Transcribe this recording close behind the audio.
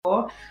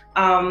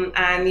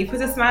and you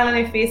put a smile on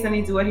your face and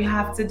you do what you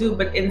have to do,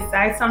 but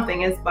inside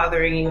something is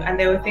bothering you. And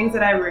there were things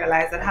that I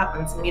realized that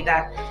happened to me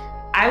that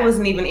I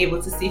wasn't even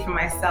able to see for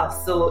myself.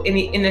 So in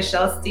the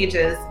initial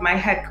stages, my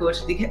head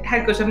coach, the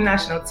head coach of the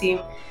national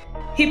team,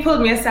 he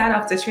pulled me aside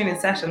after training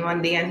session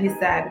one day and he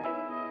said,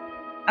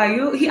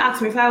 he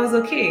asked me if I was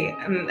okay.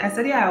 And I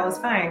said, yeah, I was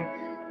fine.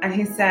 And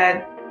he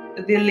said,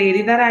 the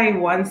lady that I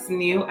once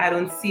knew, I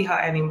don't see her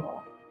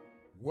anymore.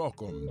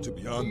 Welcome to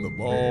Beyond the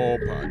Ball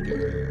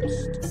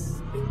podcast.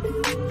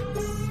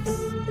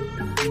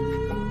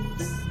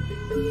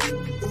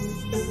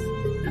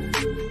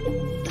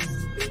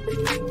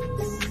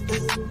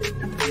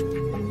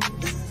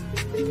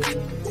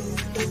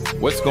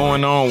 What's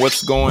going on?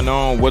 What's going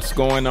on? What's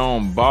going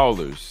on,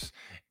 ballers?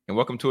 And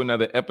welcome to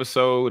another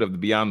episode of the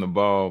Beyond the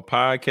Ball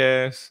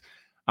podcast.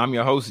 I'm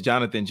your host,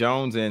 Jonathan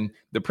Jones, and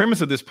the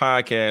premise of this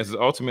podcast is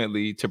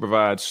ultimately to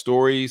provide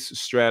stories,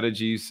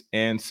 strategies,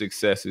 and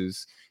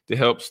successes to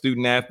help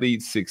student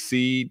athletes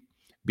succeed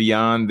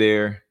beyond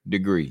their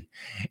degree.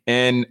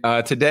 And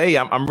today,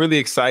 I'm really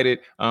excited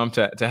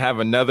to have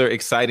another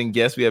exciting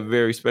guest. We have a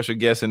very special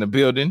guest in the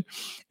building,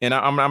 and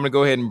I'm going to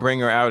go ahead and bring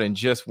her out in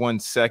just 1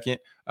 second.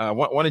 I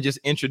want to just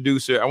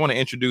introduce her. I want to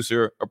introduce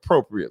her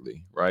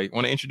appropriately, right?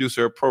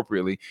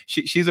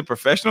 She's a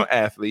professional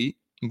athlete.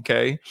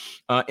 Okay.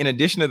 In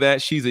addition to that,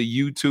 she's a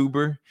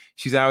YouTuber.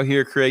 She's out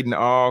here creating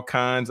all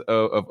kinds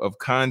of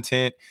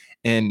content.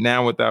 And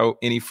now, without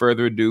any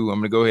further ado, I'm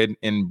going to go ahead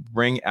and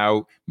bring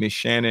out Miss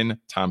Shannon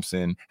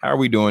Thompson. How are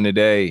we doing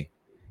today?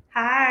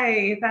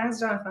 Hi. Thanks,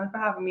 Jonathan, for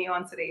having me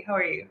on today. How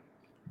are you?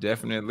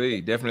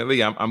 Definitely.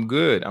 I'm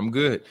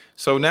good.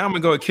 So now I'm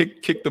gonna go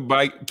kick the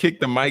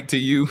mic to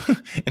you,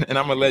 and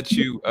I'm gonna let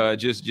you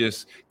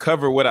just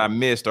cover what I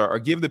missed, or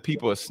give the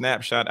people a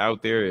snapshot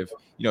out there. If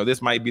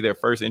this might be their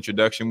first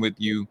introduction with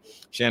you,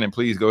 Shannon,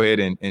 please go ahead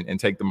and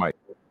take the mic.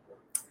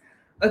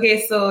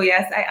 Okay, so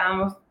yes, I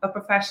am a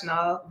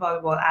professional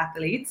volleyball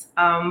athlete,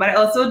 but I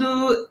also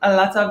do a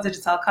lot of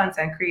digital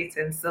content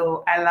creating.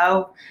 So I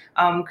love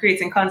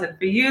creating content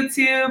for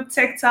YouTube,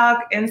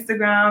 TikTok,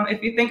 Instagram.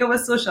 If you think of a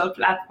social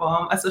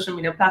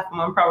media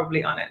platform, I'm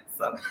probably on it.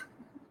 So.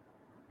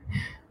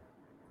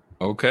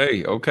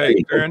 Okay,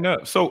 fair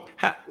enough. So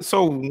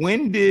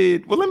when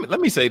did? Well, let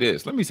me say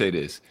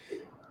this.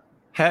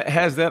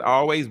 Has that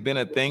always been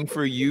a thing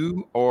for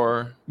you,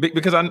 or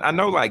because I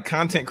know like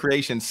content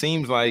creation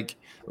seems like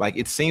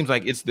it's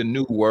the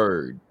new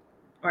word,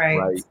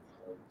 right?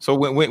 So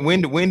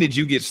when did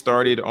you get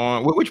started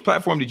on which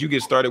platform did you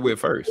get started with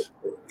first?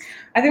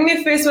 I think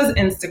my first was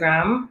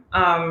Instagram,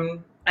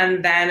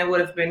 and then it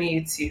would have been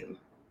YouTube.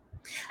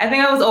 I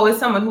think I was always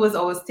someone who was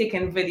always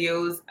taking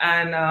videos,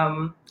 and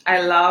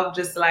I love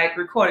just like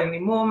recording the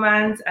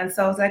moment, and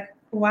so I was like,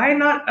 why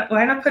not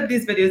put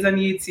these videos on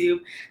YouTube?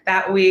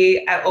 That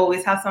way I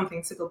always have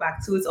something to go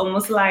back to. It's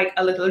almost like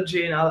a little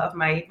journal of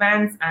my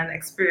events and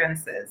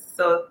experiences.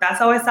 So that's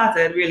how I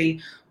started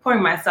really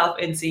pouring myself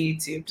into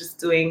YouTube, just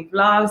doing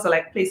vlogs or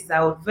like places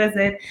I would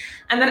visit.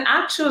 And then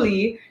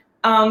actually,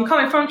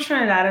 coming from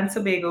Trinidad and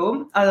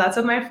Tobago, a lot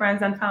of my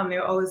friends and family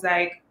are always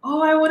like,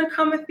 oh, I want to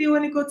come with you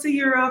when you go to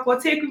Europe, or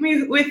take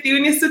me with you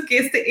in your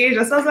suitcase to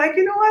Asia. So I was like,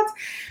 you know what?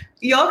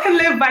 Y'all can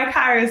live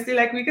vicariously,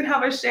 like we can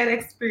have a shared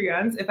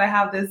experience if I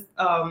have this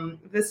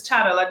this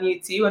channel on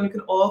YouTube, and we can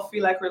all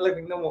feel like we're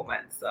living the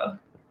moment. So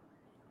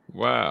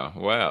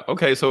wow.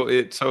 Okay, so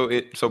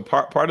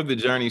part of the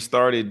journey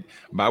started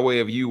by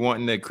way of you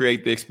wanting to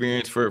create the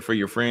experience for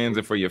your friends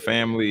and for your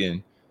family.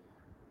 And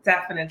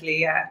definitely,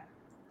 yeah.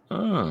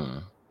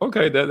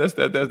 Okay,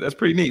 that's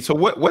pretty neat. So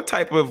what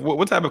type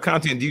of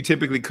content do you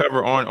typically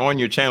cover on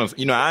your channels?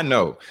 I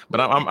know, but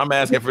I'm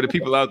asking for the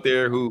people out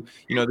there who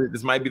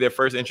this might be their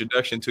first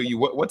introduction to you.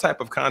 What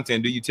type of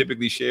content do you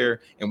typically share,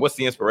 and what's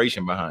the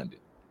inspiration behind it?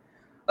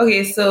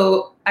 Okay,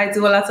 so I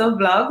do a lot of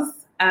vlogs,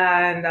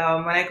 and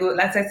when I go,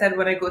 like I said,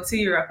 when I go to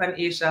Europe and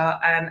Asia,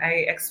 and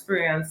I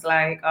experience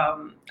like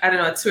I don't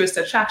know, a tourist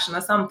attraction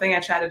or something, I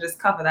try to just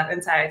cover that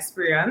entire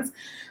experience.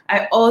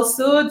 I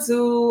also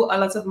do a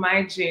lot of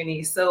my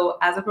journey. So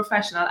as a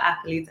professional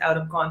athlete, I would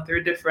have gone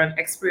through different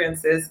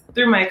experiences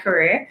through my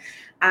career.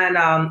 And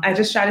I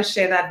just try to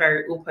share that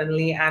very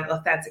openly and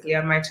authentically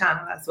on my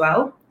channel as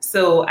well.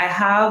 So I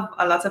have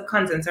a lot of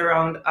content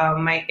around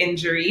my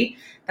injury.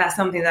 That's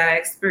something that I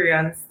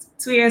experienced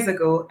 2 years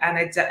ago. And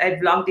I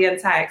vlogged the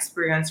entire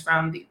experience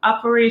from the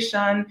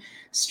operation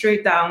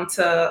straight down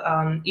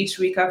to each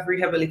week of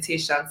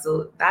rehabilitation.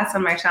 So that's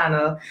on my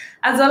channel,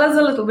 as well as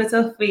a little bit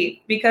of faith,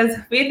 because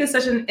faith is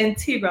such an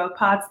integral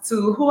part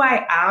to who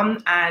I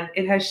am, and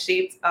it has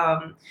shaped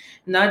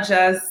not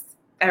just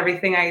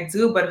everything I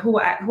do, but who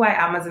I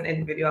am as an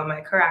individual,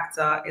 my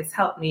character. It's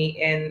helped me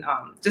in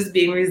just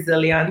being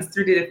resilient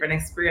through the different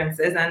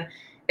experiences. And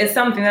it's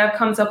something that I've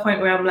come to a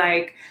point where I'm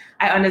like,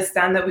 I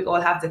understand that we all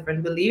have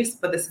different beliefs,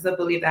 but this is a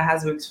belief that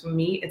has worked for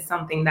me. It's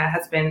something that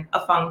has been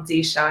a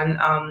foundation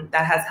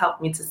that has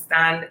helped me to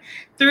stand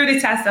through the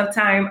test of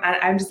time. And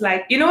I'm just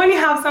like, when you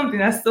have something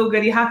that's so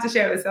good, you have to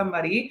share it with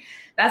somebody.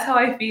 That's how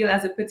I feel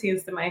as it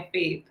pertains to my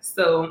faith.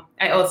 So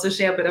I also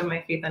share a bit of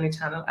my faith on the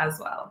channel as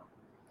well.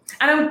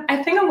 And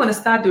I think I'm going to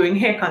start doing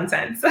hair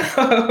content.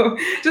 So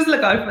just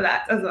look out for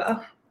that as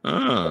well.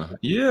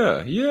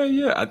 Yeah.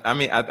 I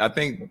mean, I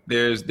think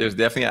there's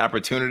definitely an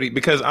opportunity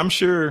because I'm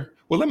sure.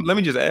 Well, let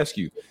me just ask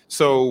you.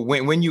 So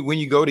when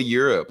you go to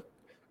Europe,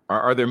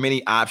 are there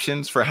many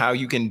options for how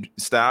you can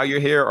style your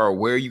hair or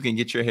where you can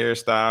get your hair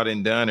styled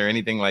and done or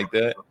anything like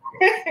that?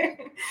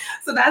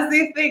 So that's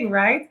the thing,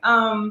 right?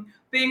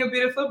 Being a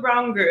beautiful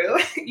brown girl,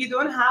 you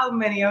don't have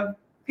many of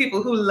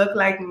people who look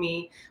like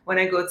me when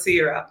I go to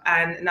Europe,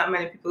 and not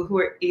many people who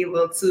are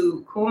able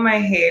to comb my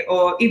hair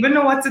or even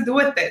know what to do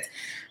with it.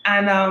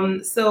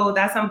 And so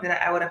that's something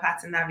that I would have had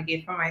to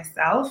navigate for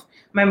myself.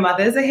 My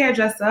mother is a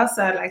hairdresser,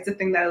 so I'd like to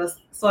think that it was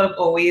sort of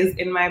always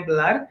in my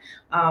blood.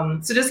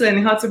 So just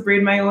learning how to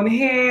braid my own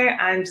hair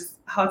and just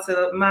how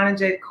to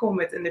manage it,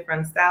 comb it in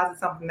different styles is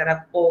something that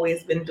I've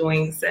always been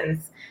doing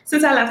since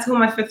I left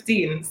home at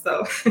 15.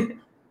 So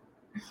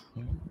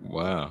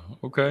Wow.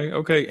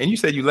 Okay. And you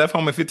said you left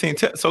home at 15.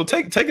 So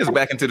take us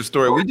back into the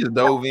story. We just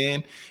dove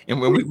in,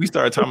 and when we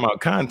started talking about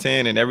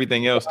content and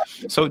everything else.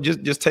 So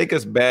just take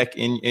us back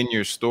in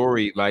your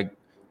story, like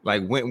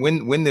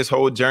when this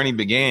whole journey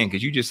began,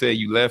 because you just said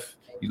you left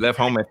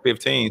home at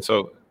 15.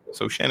 So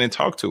Shannon,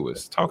 talk to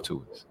us.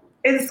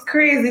 It's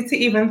crazy to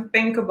even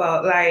think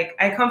about. Like,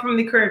 I come from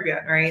the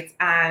Caribbean, right?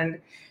 And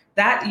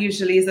that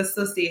usually is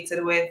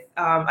associated with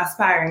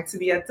aspiring to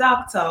be a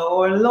doctor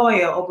or a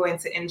lawyer or going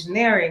to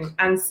engineering.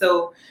 And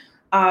so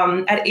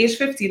at age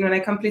 15, when I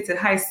completed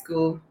high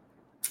school,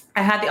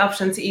 I had the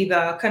option to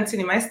either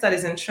continue my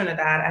studies in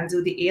Trinidad and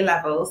do the A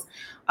levels,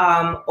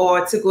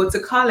 or to go to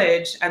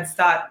college and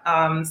start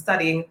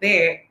studying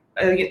there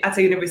at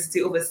a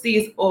university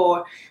overseas,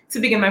 or to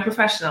begin my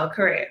professional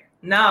career.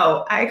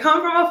 Now, I come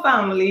from a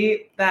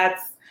family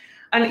that's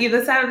on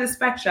either side of the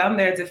spectrum.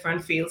 There are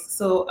different fields.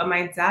 So on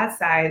my dad's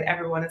side,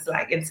 everyone is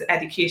like into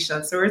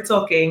education. So we're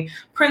talking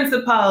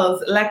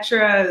principals,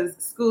 lecturers,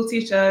 school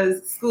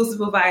teachers, school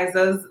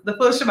supervisors, the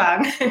full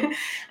shebang.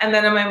 And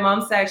then on my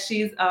mom's side,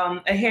 she's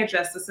a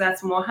hairdresser. So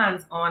that's more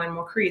hands-on and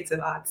more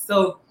creative art.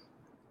 So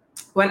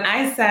when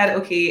I said,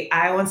 okay,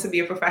 I want to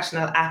be a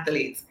professional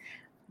athlete,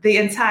 the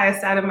entire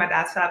side of my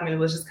dad's family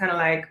was just kind of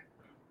like,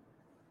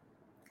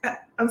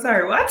 I'm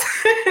sorry, what?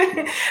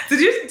 did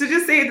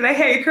you say, did I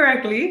hear you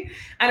correctly?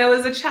 And it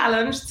was a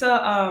challenge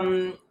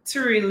to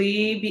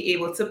really be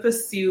able to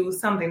pursue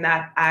something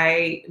that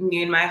I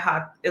knew in my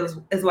heart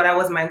is what I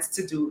was meant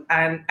to do.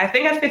 And I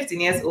think at 15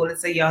 years old,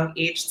 it's a young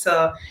age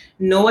to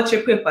know what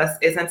your purpose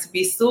is and to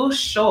be so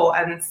sure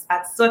and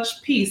at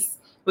such peace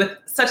with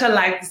such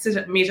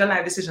a major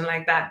life decision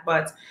like that.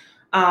 But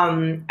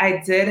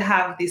I did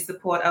have the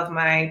support of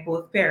my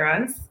both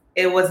parents.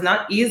 It was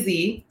not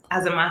easy,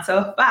 as a matter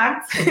of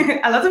fact.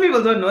 A lot of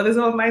people don't know this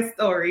about my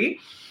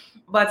story,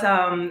 but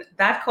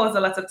that caused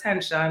a lot of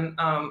tension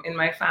in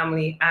my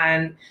family,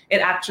 and it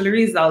actually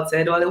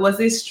resulted, well, it was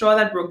the straw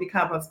that broke the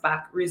camel's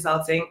back,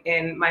 resulting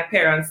in my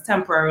parents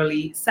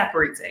temporarily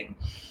separating.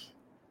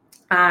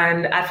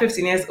 And at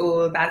 15 years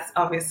old, that's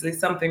obviously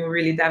something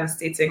really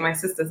devastating. My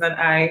sisters and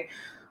I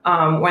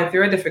went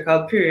through a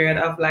difficult period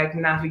of like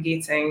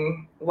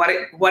navigating what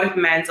it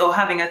meant, or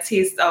having a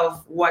taste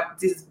of what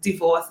this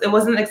divorce, it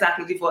wasn't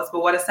exactly divorce,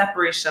 but what a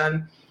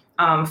separation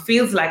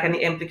feels like and the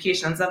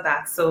implications of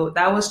that. So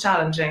that was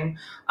challenging.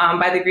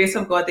 By the grace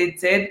of God, they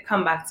did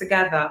come back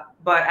together.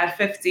 But at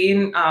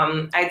 15,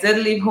 I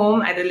did leave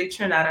home. I did leave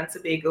Trinidad and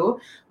Tobago,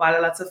 while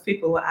a lot of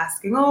people were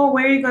asking, oh,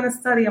 where are you going to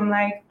study? I'm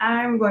like,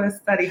 I'm going to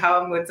study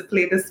how I'm going to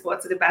play this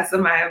sport to the best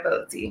of my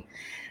ability.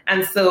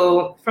 And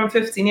so from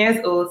 15 years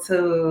old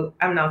to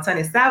I'm now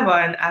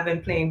 27, I've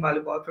been playing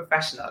volleyball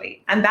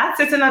professionally. And that's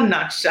it in a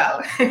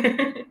nutshell.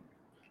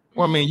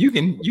 Well, I mean, you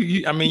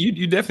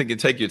definitely can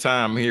take your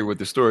time here with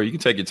the story. You can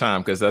take your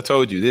time, because I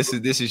told you this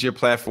is your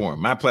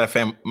platform. My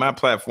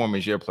platform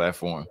is your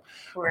platform.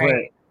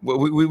 Right. But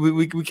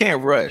we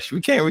can't rush. We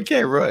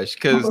can't rush,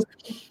 because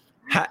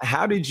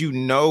how did you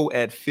know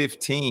at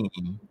 15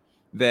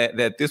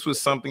 that this was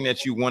something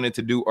that you wanted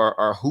to do,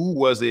 or who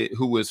was it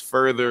who was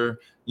further,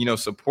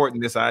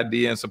 supporting this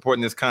idea and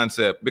supporting this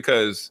concept?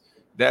 Because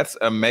that's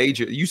a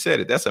major, you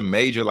said it, that's a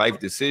major life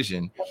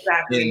decision.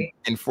 Exactly.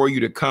 And for you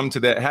to come to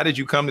that, how did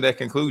you come to that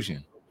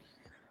conclusion?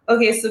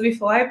 Okay, so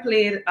before I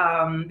played,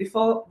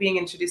 before being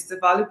introduced to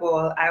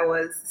volleyball, I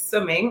was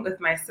swimming with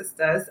my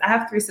sisters. I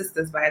have 3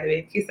 sisters, by the way,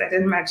 in case I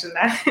didn't mention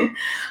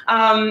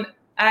that.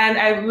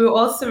 And we were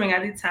all swimming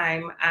at the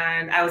time,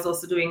 and I was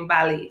also doing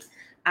ballet,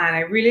 and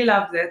I really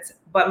loved it.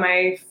 But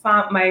my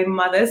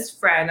mother's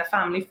friend, a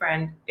family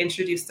friend,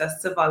 introduced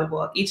us to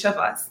volleyball, each of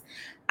us.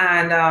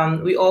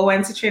 And we all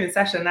went to training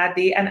session that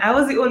day, and I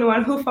was the only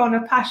one who found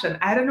a passion.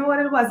 I don't know what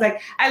it was.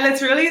 Like, I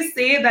literally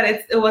say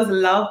that it was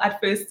love at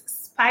first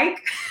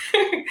spike.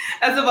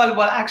 That's a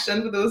volleyball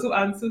action for those who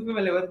aren't too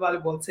familiar with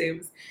volleyball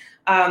terms.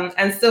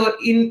 And so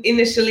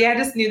initially, I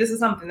just knew this was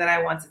something that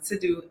I wanted to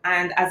do.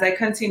 And as I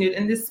continued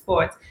in this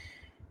sport,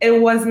 it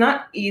was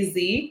not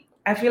easy.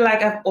 I feel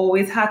like I've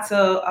always had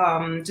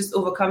to just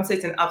overcome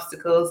certain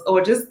obstacles,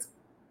 or just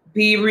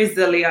be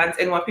resilient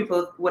in what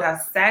people would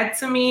have said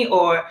to me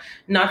or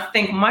not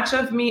think much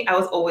of me. I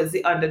was always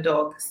the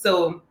underdog.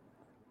 So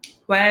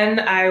when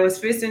I was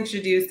first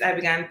introduced, I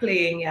began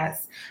playing,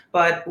 yes.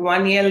 But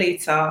 1 year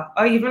later,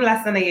 or even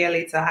less than a year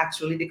later,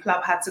 actually, the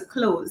club had to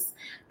close.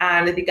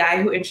 And the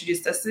guy who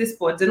introduced us to the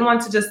sport didn't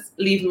want to just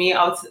leave me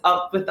out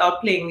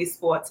without playing the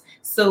sport.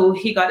 So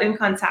he got in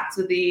contact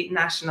with the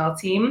national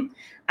team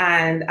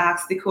and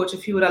asked the coach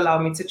if he would allow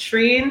me to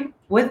train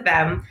with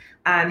them.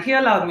 And he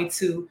allowed me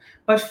to.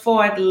 But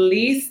for at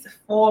least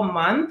 4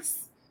 months,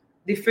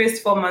 the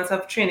first 4 months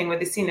of training with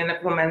the senior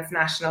women's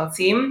national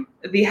team,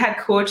 the head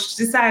coach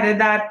decided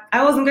that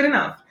I wasn't good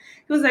enough.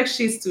 He was like,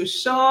 she's too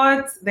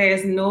short.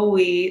 There's no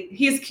way.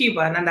 He's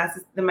Cuban, and that's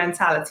the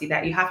mentality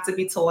that you have to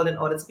be tall in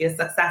order to be a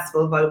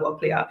successful volleyball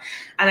player.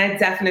 And I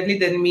definitely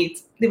didn't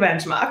meet the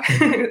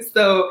benchmark.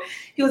 So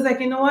he was like,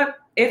 you know what?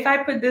 If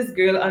I put this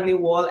girl on the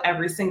wall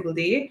every single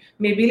day,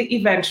 maybe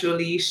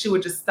eventually she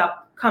would just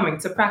stop coming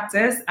to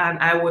practice and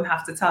I wouldn't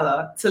have to tell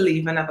her to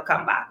leave and never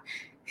come back.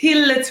 He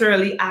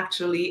literally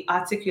actually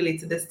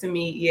articulated this to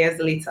me years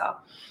later.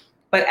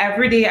 But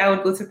every day I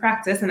would go to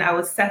practice and I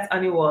would set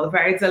on the wall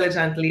very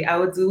diligently. I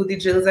would do the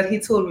drills that he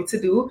told me to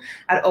do.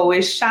 I'd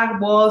always shag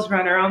balls,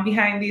 run around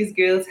behind these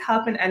girls,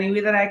 help in any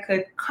way that I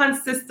could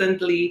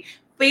consistently,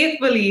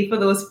 faithfully for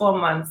those 4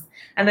 months.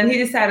 And then he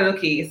decided,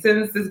 okay,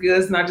 since this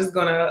girl's not just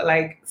gonna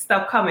like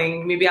stop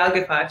coming, maybe I'll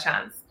give her a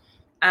chance.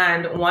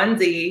 And one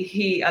day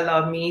he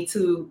allowed me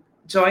to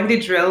join the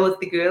drill with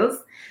the girls.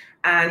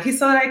 And he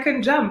saw that I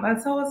could jump.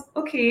 And so I was,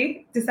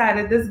 okay,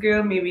 decided this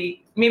girl,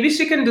 maybe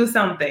she can do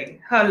something.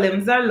 Her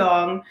limbs are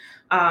long.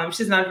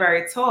 She's not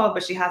very tall,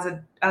 but she has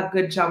a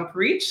good jump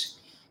reach.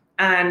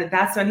 And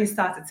that's when he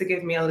started to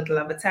give me a little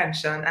of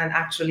attention and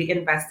actually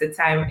invested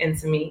time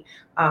into me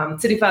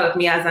to develop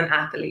me as an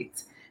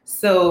athlete.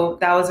 So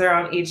that was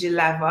around age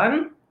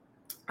 11.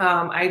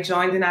 I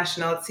joined the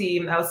national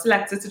team. I was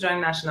selected to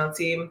join the national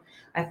team.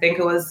 I think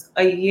it was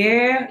a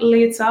year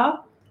later.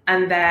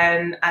 And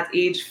then at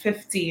age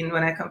 15,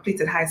 when I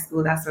completed high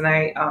school, that's when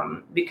I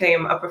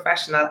became a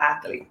professional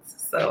athlete.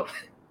 So,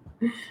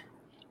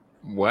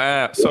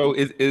 wow. So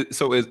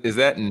is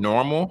that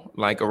normal?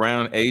 Like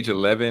around age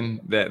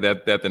 11,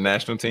 that the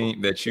national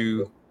team that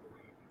you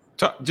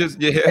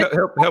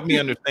help me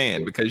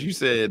understand, because you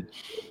said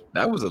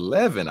that was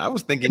 11. I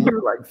was thinking you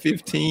were like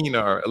 15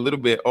 or a little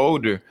bit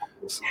older.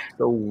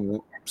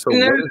 So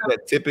what does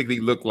that typically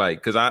look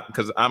like?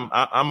 Because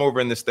I'm over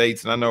in the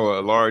States, and I know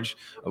a large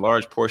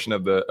portion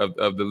of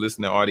the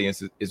listening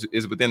audience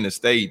is within the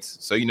States.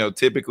 So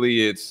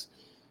typically it's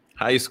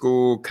high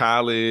school,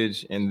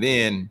 college, and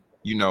then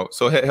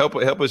So help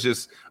us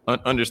just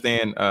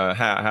understand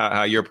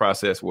how your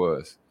process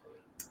was.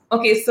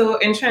 Okay, so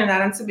in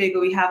Trinidad and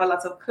Tobago, we have a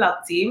lot of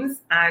club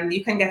teams, and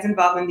you can get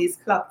involved in these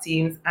club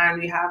teams,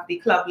 and we have the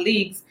club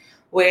leagues,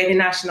 where the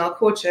national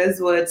coaches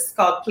would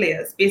scout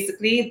players.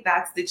 Basically,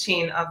 that's the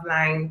chain of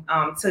line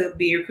to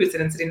be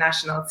recruited into the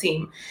national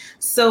team.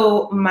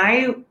 So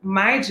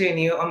my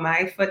journey or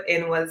my foot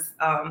in was,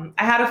 I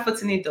had a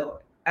foot in the door,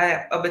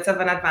 a bit of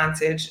an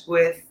advantage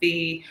with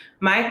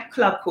my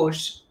club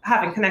coach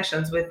having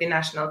connections with the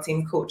national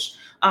team coach.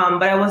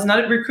 But I was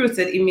not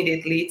recruited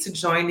immediately to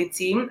join the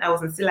team. I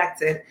wasn't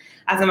selected.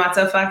 As a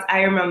matter of fact,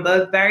 I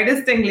remember very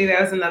distinctly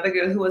there was another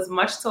girl who was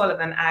much taller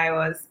than I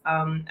was,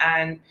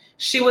 and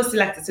she was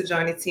selected to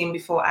join the team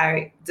before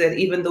I did,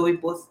 even though we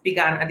both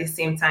began at the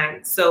same time.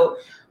 So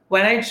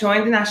when I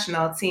joined the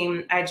national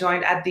team, I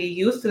joined at the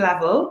youth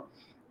level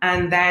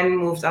and then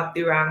moved up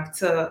the rank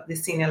to the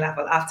senior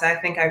level. After I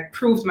think I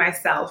proved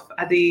myself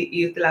at the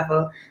youth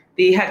level,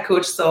 the head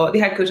coach of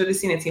the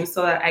senior team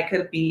saw that I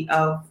could be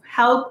of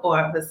help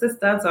or of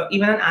assistance or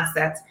even an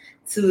asset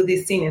to the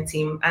senior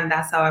team. And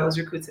that's how I was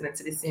recruited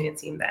into the senior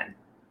team then.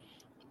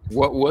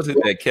 What was it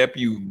that kept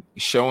you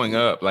showing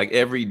up like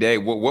every day?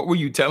 What were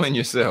you telling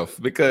yourself?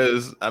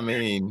 Because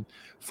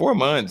 4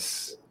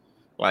 months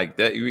like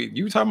that,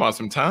 you were talking about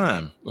some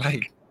time.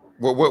 Like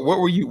what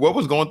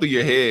was going through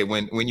your head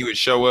when you would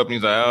show up and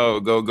he's like, oh,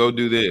 go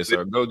do this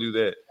or go do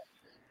that?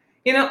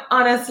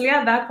 Honestly,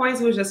 at that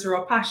point, it was just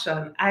raw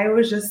passion. I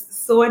was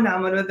just so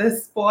enamored with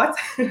this sport.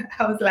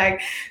 I was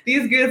like,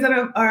 these girls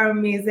are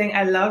amazing.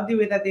 I love the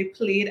way that they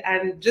played,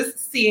 and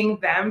just seeing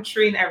them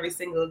train every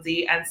single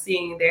day and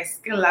seeing their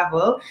skill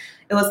level,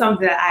 it was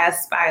something that I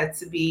aspired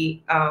to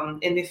be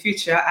in the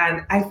future.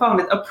 And I found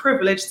it a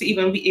privilege to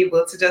even be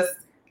able to just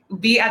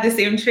be at the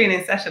same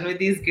training session with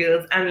these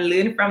girls and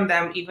learn from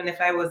them, even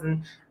if I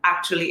wasn't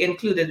actually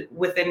included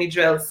within the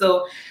drill.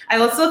 So I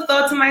also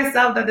thought to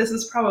myself that this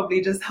is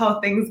probably just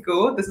how things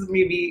go. This is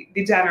maybe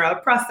the general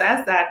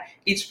process that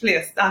each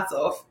player starts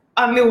off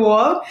on the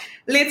wall.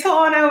 Later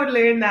on, I would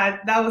learn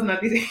that was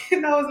not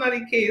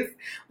the case.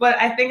 But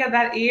I think at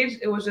that age,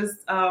 it was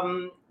just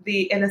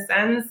the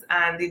innocence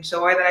and the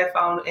joy that I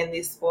found in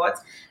this sport,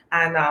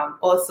 and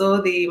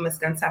also the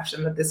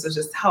misconception that this was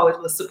just how it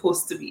was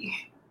supposed to be.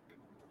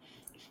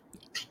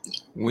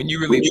 When you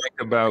really think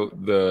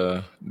about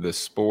the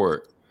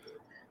sport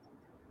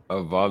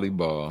of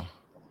volleyball,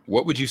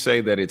 what would you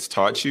say that it's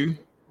taught you?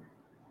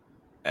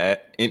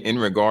 in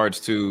regards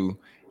to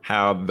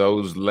how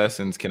those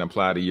lessons can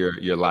apply to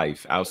your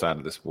life outside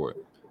of the sport?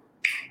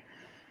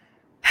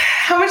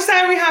 How much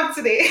time we have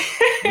today?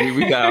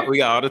 we got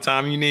all the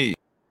time you need.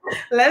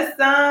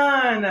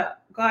 Listen,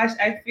 gosh,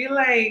 I feel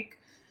like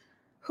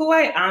who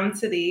I am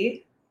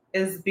today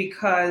is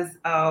because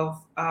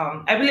of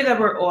I believe that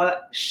we're all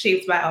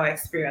shaped by our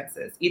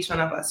experiences, each one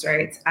of us,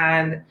 right?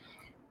 And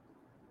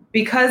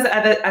because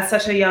at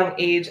such a young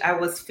age, I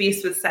was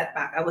faced with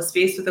setback. I was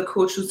faced with a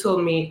coach who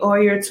told me, "Oh,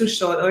 you're too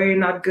short, or you're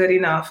not good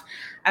enough."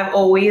 I've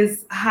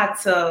always had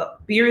to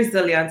be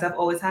resilient. I've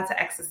always had to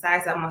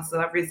exercise that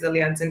muscle of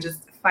resilience and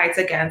just fight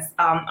against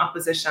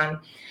opposition.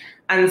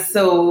 And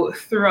so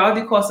throughout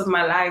the course of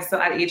my life,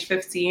 so at age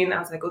 15, I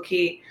was like,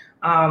 okay,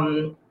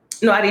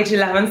 no, at age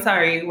 11,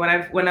 sorry,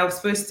 when I was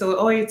first told,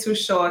 "Oh, you're too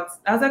short,"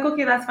 I was like,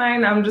 okay, that's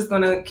fine. I'm just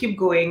gonna keep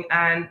going.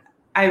 And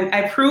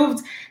I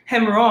proved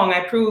him wrong.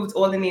 I proved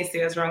all the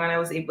naysayers wrong, and I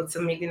was able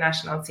to make the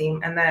national team.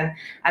 And then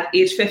at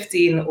age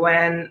 15,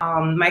 when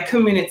my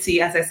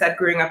community, as I said,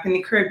 growing up in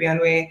the Caribbean,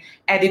 where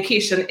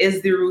education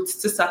is the route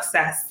to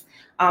success,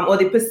 or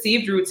the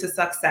perceived route to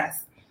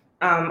success,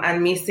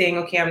 and me saying,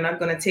 okay, I'm not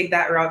going to take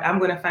that route. I'm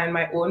going to find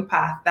my own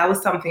path. That was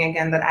something,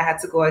 again, that I had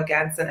to go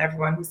against. And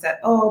everyone who said,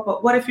 "Oh,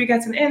 but what if you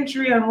get an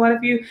injury? And what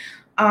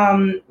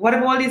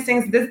if all these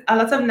things?" There's a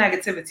lot of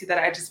negativity that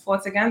I just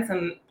fought against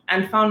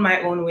and found my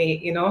own way,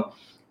 you know?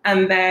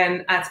 And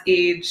then at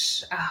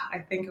age, I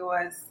think it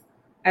was,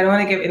 I don't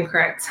want to give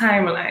incorrect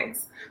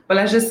timelines, but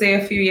let's just say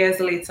a few years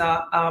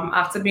later,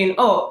 after being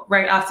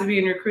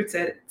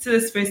recruited to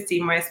this first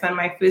team where I spent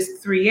my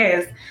first 3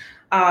 years,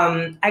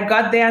 I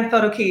got there and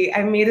thought, okay,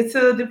 I made it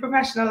to the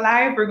professional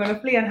life. We're going to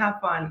play and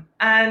have fun.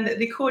 And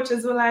the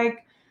coaches were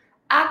like,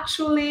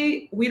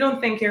 "Actually, we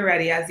don't think you're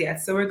ready as yet.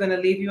 So we're going to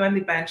leave you on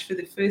the bench for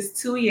the first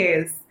 2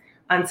 years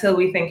until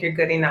we think you're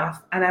good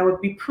enough." And I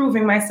would be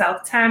proving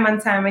myself time and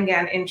time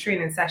again in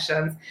training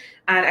sessions.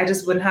 And I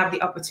just wouldn't have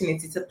the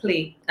opportunity to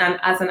play. And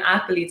as an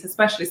athlete,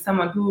 especially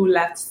someone who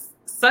left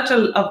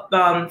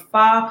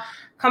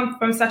come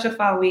from such a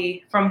far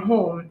way from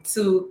home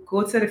to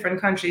go to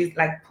different countries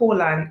like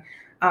Poland,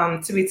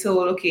 to be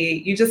told, okay,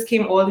 you just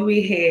came all the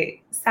way here,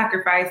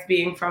 sacrifice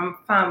being from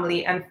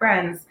family and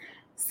friends,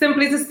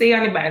 simply to stay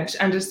on the bench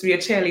and just be a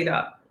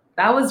cheerleader.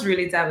 That was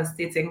really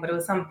devastating, but it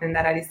was something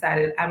that I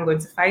decided I'm going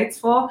to fight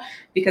for,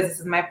 because this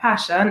is my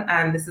passion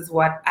and this is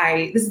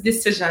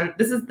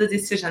the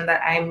decision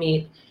that I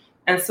made.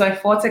 And so I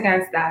fought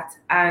against that.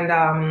 And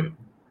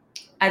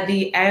at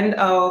the end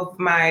of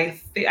my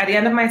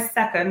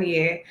second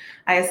year,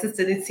 I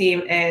assisted the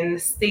team in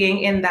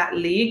staying in that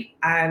league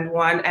and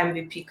won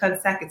MVP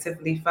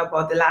consecutively for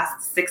about the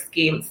last 6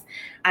 games.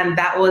 And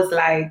that was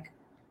like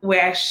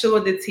where I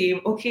showed the team,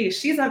 okay,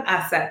 she's an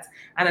asset.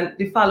 And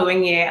the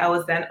following year, I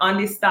was then on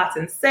the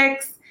starting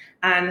 6,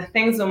 and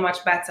things were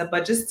much better.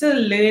 But just to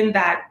learn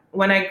that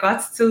when I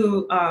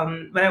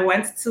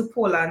went to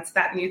Poland, to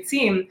that new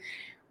team,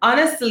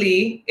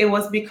 honestly, it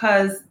was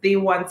because they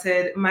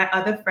wanted my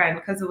other friend,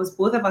 because it was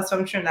both of us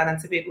from Trinidad and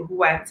Tobago who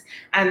went,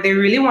 and they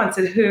really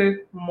wanted her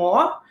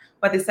more,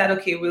 but they said,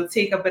 okay, we'll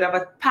take a bit of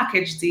a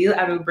package deal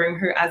and we'll bring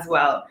her as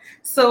well.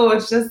 So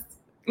it's just,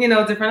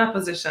 different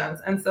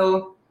oppositions. And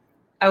so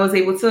I was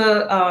able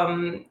to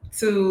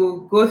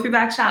go through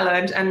that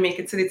challenge and make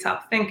it to the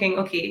top, thinking,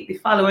 okay, the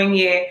following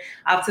year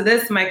after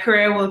this, my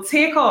career will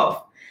take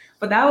off.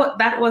 But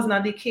that was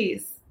not the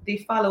case. The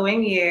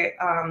following year,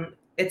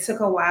 it took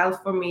a while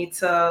for me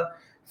to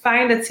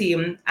find a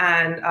team,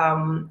 and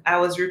I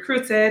was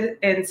recruited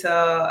into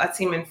a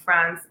team in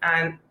France,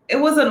 and it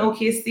was an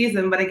okay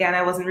season, but again,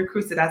 I wasn't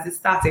recruited as a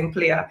starting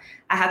player.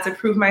 I had to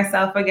prove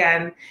myself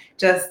again,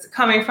 just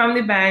coming from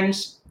the bench,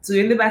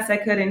 doing the best I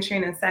could in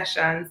training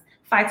sessions,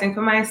 fighting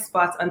for my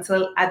spot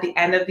until at the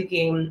end of the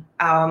game,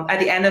 at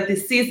the end of the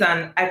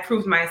season, I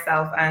proved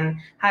myself and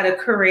had a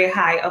career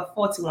high of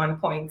 41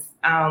 points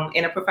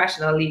in a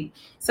professional league.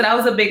 So that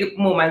was a big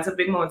moment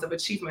of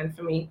achievement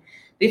for me.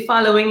 The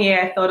following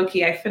year, I thought,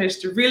 okay, I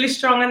finished really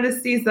strong in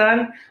this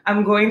season.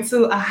 I'm going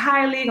to a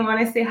high league. And when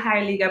I say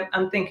high league,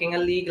 I'm thinking a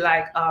league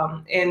like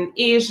in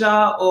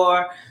Asia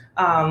or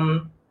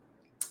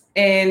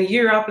in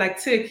Europe,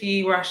 like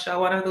Turkey, Russia,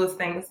 one of those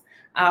things.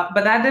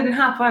 But that didn't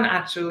happen,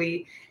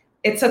 actually.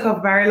 It took a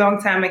very long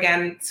time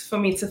again for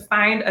me to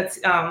find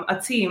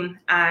a team.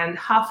 And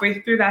halfway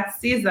through that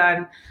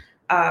season,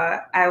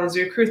 I was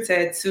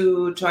recruited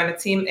to join a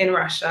team in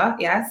Russia,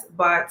 yes,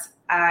 but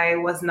I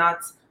was not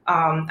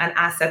an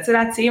asset to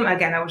that team.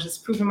 Again, I was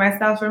just proving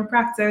myself in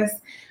practice.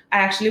 I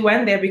actually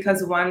went there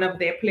because one of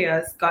their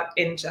players got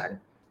injured.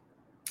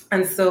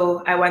 And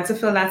so I went to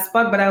fill that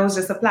spot, but I was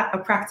just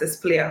a practice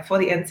player for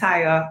the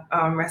entire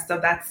rest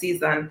of that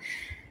season.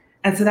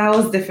 And so that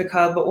was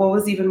difficult. But what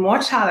was even more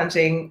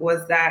challenging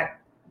was that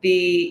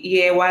the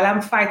year while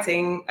I'm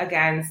fighting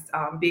against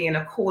being in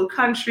a cold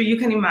country, you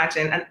can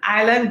imagine an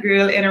island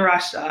girl in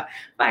Russia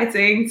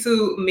fighting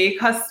to make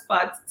her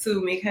spot,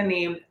 to make her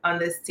name on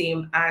this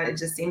team. And it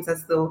just seems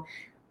as though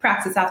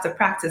practice after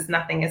practice,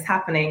 nothing is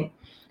happening.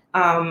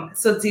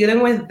 So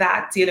dealing with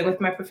that, dealing with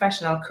my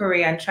professional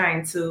career and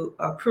trying to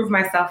prove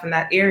myself in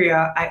that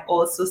area, I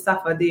also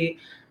suffered the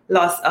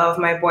loss of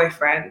my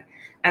boyfriend.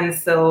 And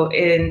so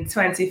in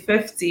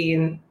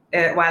 2015,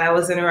 while I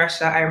was in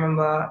Russia, I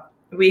remember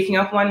waking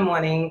up one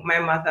morning, my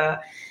mother,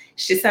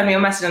 she sent me a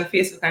message on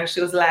Facebook and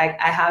she was like,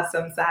 I have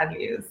some sad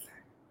news.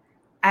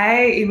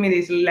 I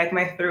immediately, like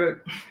my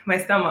throat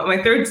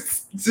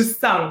just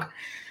sunk.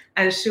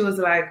 And she was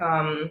like,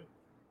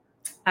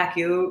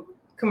 Akil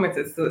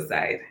committed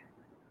suicide.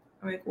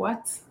 I'm like,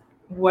 what?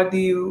 What do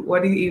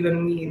you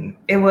even mean?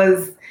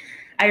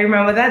 I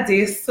remember that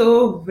day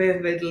so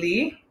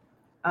vividly.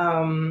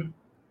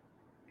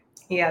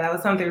 Yeah, that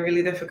was something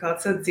really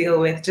difficult to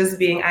deal with, just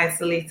being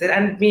isolated.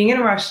 And being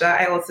in Russia,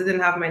 I also didn't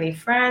have many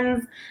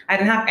friends. I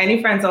didn't have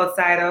any friends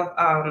outside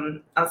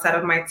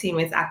of my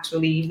teammates.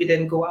 Actually, we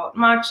didn't go out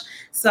much.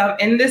 So I'm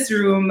in this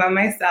room by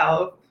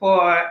myself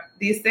for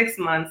these 6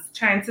 months,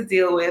 trying to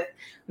deal with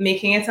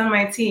making it on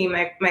my team,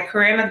 my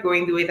career not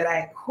going the way that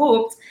I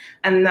hoped.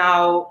 And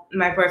now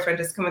my boyfriend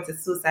just committed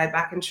suicide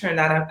back in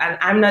Trinidad, and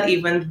I'm not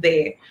even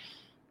there.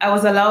 I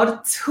was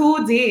allowed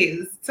 2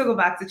 days to go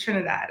back to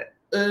Trinidad,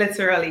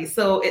 literally.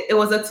 So it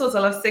was a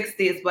total of 6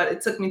 days, but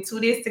it took me 2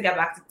 days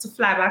to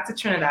fly back to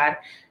Trinidad.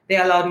 They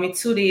allowed me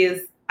 2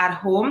 days at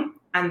home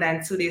and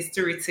then 2 days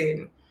to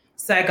return.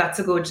 So I got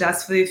to go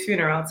just for the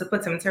funeral to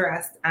put him to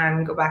rest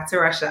and go back to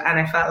Russia. And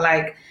I felt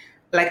like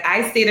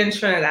I stayed in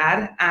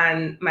Trinidad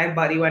and my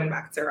body went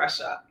back to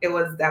Russia. It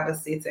was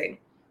devastating.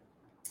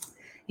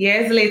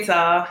 Years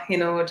later,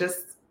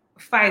 just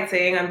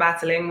fighting and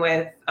battling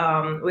with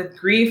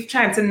grief,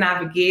 trying to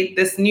navigate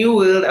this new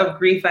world of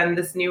grief and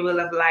this new world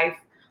of life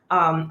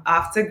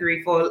after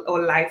grief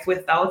or life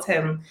without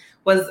him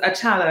was a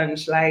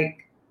challenge.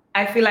 Like,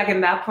 I feel like in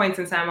that point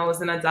in time, I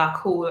was in a dark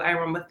hole. I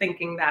remember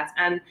thinking that.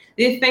 And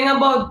the thing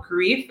about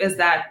grief is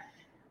that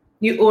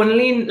you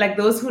only, like,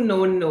 those who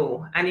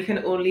know, and you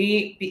can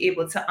only be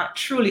able to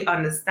truly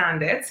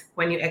understand it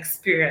when you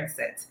experience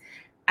it.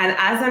 And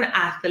as an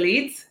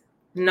athlete,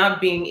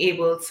 not being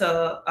able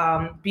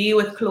to be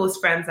with close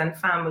friends and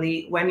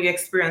family when you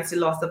experience the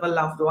loss of a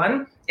loved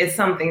one is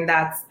something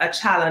that's a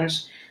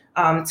challenge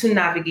to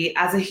navigate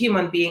as a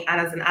human being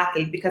and as an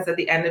athlete, because at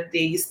the end of the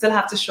day, you still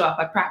have to show up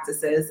at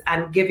practices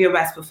and give your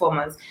best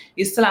performance.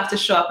 You still have to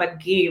show up at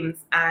games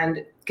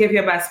and give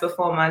your best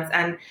performance.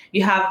 And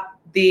you have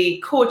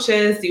the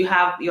coaches, you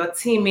have your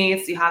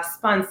teammates, you have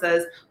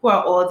sponsors who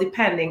are all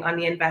depending on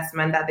the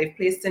investment that they've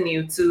placed in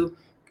you to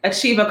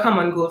achieve a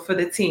common goal for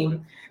the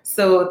team.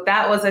 So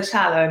that was a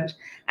challenge.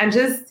 And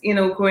just,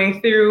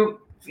 going through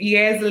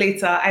years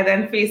later, I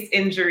then faced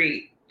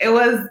injury. It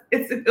was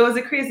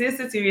a crazy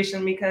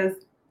situation because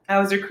I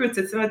was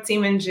recruited to a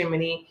team in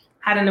Germany,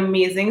 had an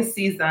amazing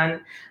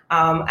season.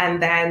 And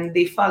then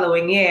the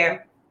following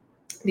year,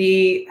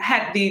 the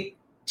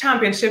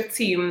championship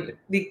team,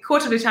 the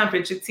coach of the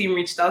championship team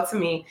reached out to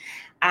me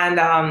and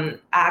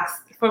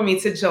asked for me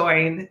to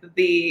join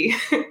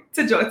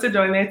to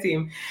join their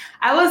team.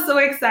 I was so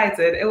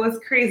excited. It was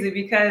crazy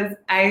because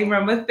I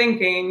remember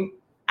thinking,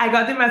 I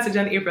got the message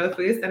on April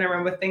 1st, and I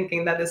remember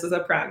thinking that this was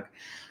a prank.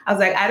 I was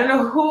like, I don't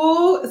know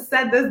who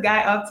set this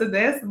guy up to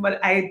this, but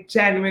I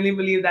genuinely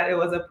believe that it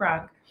was a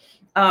prank.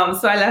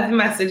 So I left the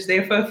message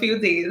there for a few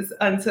days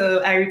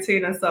until I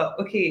returned and saw,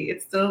 okay,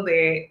 it's still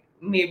there.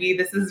 Maybe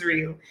this is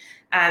real.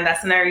 And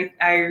that's when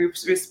I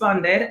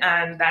responded.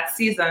 And that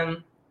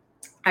season,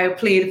 I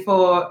played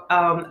for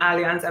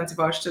Allianz MT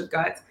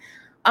Stuttgart.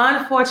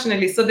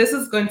 Unfortunately, so this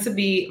is going to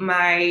be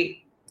my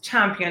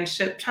Champions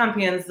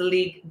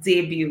League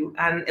debut,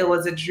 and it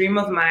was a dream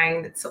of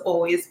mine to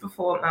always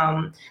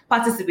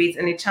participate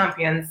in the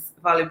Champions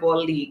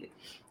Volleyball League.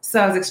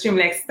 So I was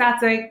extremely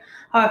ecstatic.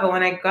 However,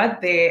 when I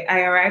got there,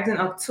 I arrived in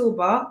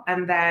October,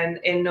 and then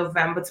in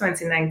November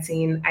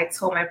 2019, I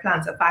tore my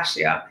plantar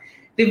fascia.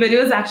 The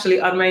video is actually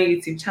on my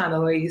YouTube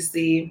channel where you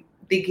see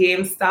the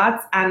game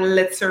starts, and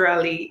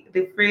literally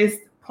the first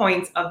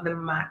point of the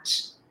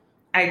match,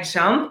 I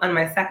jump on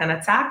my second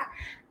attack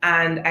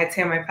and I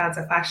tear my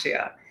plantar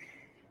fascia.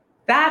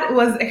 That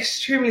was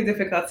extremely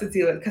difficult to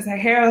deal with because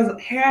here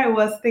I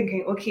was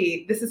thinking,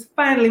 okay, this is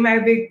finally my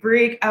big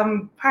break.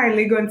 I'm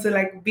finally going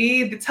to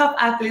be the top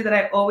athlete that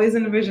I always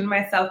envisioned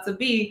myself to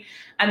be,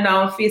 and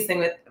now I'm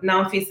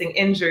facing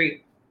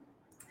injury.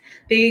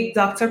 The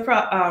doctor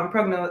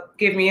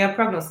gave me a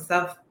prognosis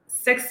of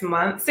 6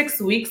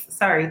 weeks,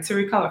 to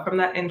recover from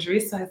that injury.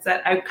 So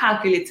I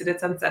calculated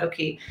it and said,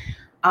 okay,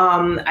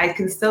 I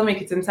can still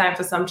make it in time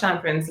for some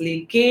Champions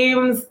League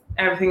games.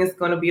 Everything is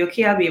going to be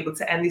okay. I'll be able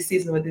to end the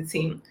season with the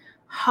team.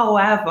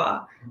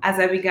 However, as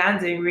I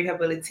began doing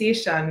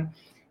rehabilitation,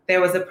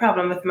 there was a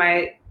problem with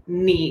my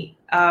knee.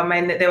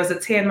 There was a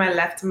tear in my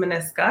left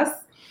meniscus,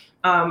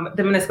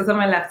 the meniscus of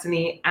my left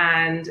knee,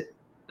 and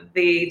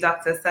the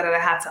doctor said that I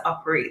had to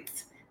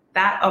operate.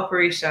 That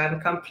operation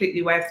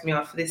completely wiped me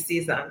off for this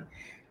season.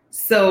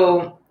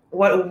 So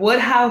what would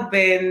have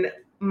been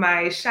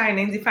my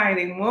shining,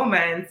 defining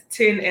moment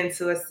turned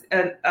into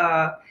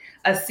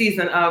a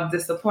season of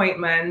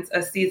disappointment,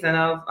 a season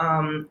of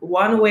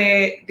one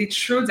where the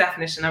true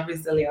definition of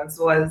resilience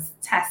was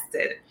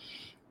tested.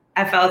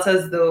 I felt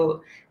as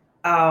though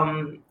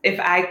if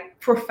I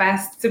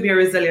professed to be a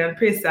resilient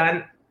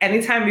person,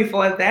 anytime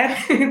before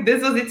that,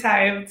 this was the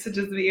time to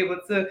just be able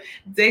to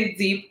dig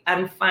deep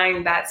and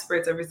find that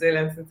spirit of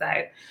resilience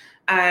inside.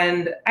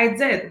 And I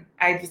did.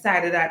 I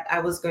decided that I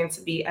was going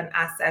to be an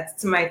asset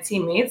to my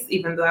teammates,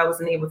 even though I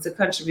wasn't able to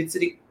contribute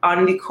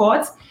on the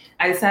court.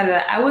 I decided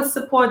that I would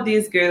support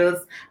these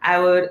girls.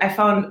 I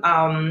found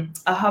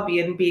a hobby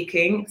in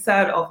baking, so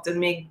I'd often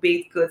make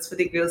baked goods for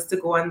the girls to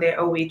go on their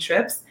away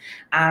trips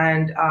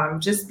and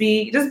just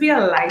be a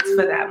light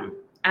for them.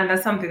 And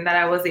that's something that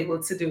I was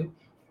able to do.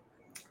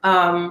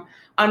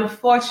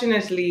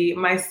 Unfortunately,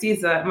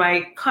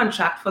 my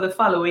contract for the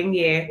following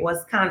year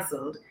was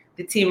canceled.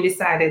 The team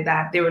decided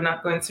that they were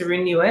not going to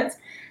renew it.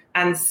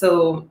 And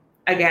so,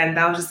 again,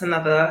 that was just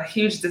another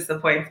huge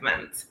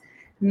disappointment.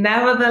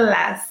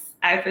 Nevertheless,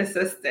 I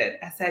persisted.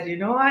 I said, you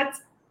know what?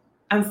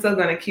 I'm still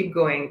going to keep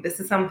going. This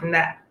is a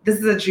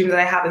dream that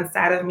I have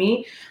inside of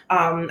me.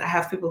 I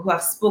have people who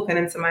have spoken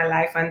into my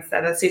life and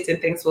said that certain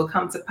things will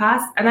come to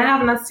pass. And I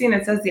have not seen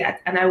it as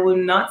yet. And I will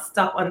not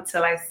stop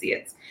until I see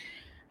it.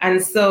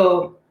 And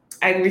so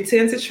I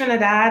returned to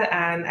Trinidad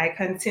and I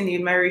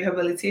continued my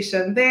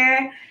rehabilitation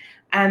there.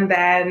 And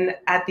then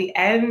at the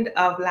end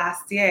of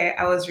last year,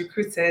 I was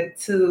recruited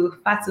to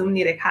Fatum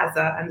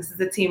Niederkaser, and this is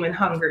a team in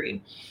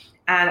Hungary.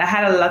 And I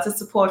had a lot of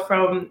support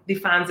from the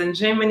fans in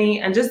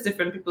Germany and just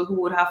different people who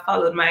would have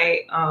followed my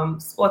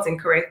sporting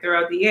career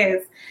throughout the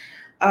years.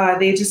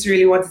 They just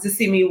really wanted to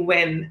see me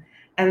win.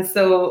 And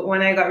so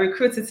when I got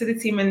recruited to the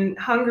team in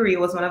Hungary, it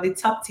was one of the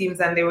top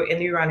teams, and they were in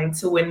the running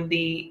to win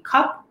the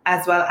cup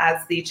as well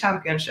as the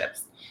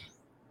championships.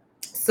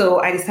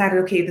 So I decided,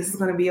 okay, this is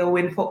going to be a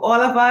win for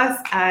all of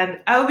us, and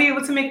I'll be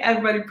able to make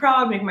everybody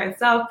proud, make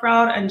myself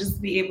proud, and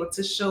just be able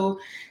to show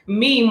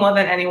me more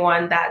than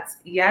anyone that,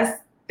 yes,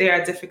 there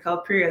are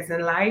difficult periods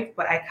in life,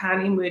 but I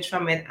can emerge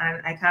from it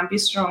and I can be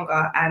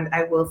stronger and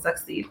I will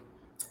succeed.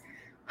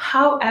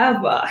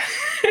 However,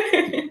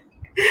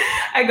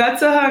 I got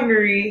to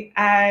Hungary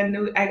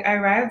and I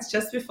arrived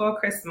just before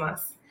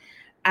Christmas,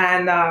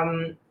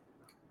 and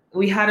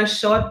we had a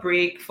short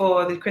break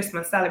for the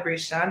Christmas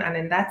celebration. And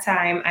in that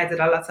time, I did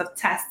a lot of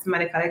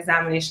medical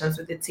examinations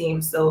with the team.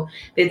 So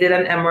they did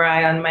an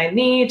MRI on my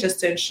knee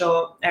just to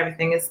ensure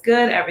everything is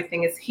good,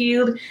 everything is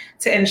healed,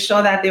 to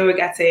ensure that they were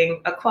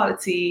getting a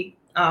quality,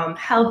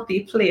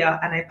 healthy player.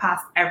 And I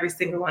passed every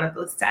single one of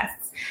those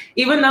tests.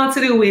 Even down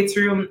to the weight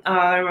room,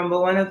 I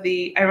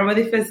remember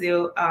the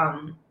physio,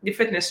 the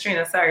fitness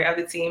trainer, of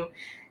the team.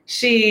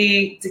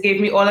 She gave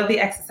me all of the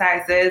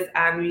exercises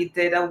and we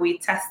did a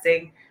weight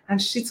testing.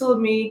 And she told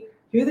me,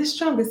 "You're the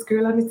strongest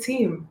girl on the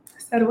team."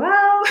 I said,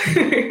 "Wow."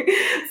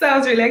 So I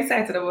was really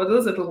excited about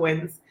those little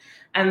wins.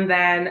 And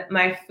then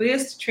my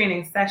first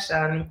training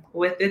session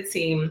with the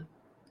team,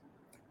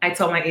 I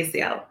tore my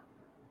ACL.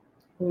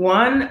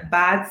 One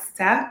bad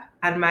step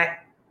and my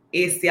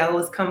ACL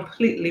was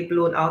completely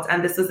blown out.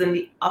 And this was in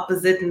the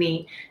opposite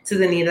knee to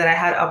the knee that I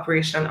had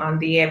operation on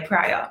the year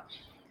prior.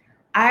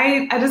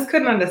 I just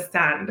couldn't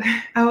understand.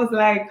 I was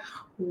like,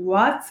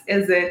 what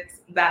is it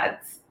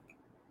that...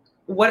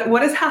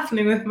 What is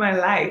happening with my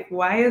life?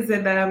 Why is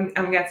it that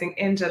I'm getting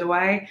injured?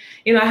 Why?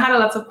 I had a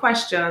lot of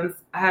questions.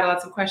 I had a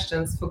lot of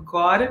questions for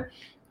God.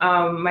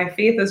 My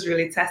faith was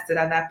really tested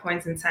at that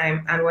point in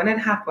time. And when it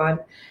happened,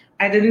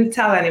 I didn't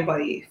tell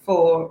anybody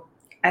for,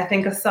 I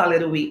think, a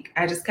solid week.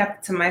 I just kept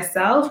it to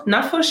myself,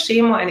 not for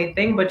shame or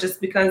anything, but just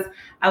because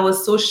I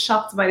was so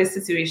shocked by the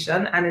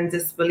situation and in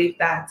disbelief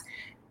that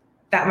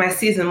my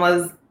season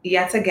was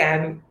yet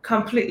again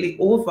completely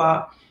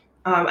over.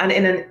 And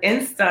in an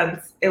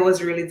instant, it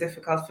was really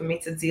difficult for me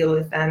to deal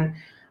with. And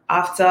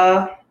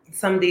after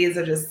some days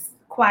of just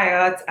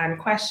quiet and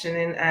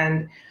questioning,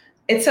 and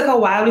it took a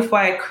while before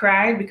I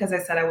cried because I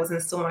said I was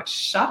in so much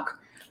shock.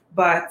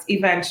 But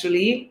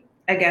eventually,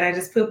 again, I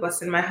just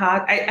purposed in my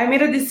heart. I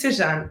made a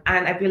decision,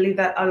 and I believe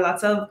that a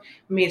lot of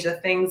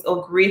major things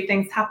or great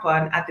things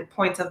happen at the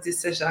point of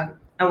decision.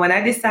 And when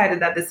I decided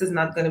that this is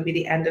not going to be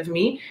the end of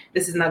me,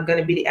 this is not going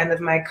to be the end of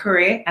my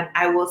career, and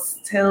I will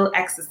still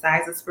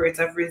exercise a spirit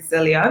of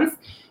resilience,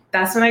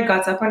 that's when I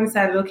got up and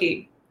decided,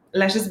 okay,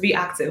 let's just be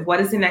active. What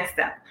is the next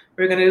step?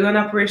 We're going to do an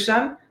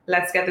operation.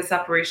 Let's get this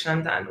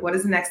operation done. What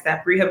is the next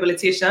step?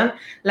 Rehabilitation.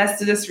 Let's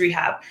do this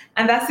rehab.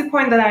 And that's the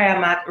point that I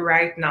am at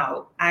right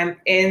now. I'm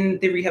in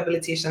the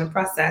rehabilitation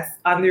process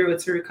on the road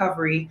to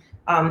recovery,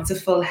 to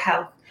full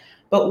health.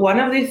 But one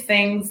of the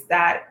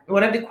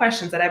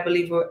questions that I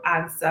believe were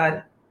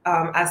answered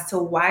as to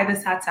why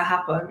this had to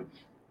happen,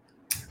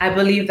 I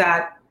believe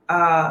that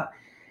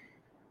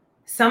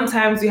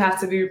sometimes we have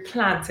to be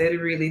planted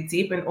really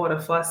deep in order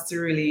for us to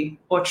really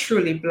or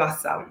truly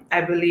blossom.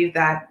 I believe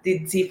that the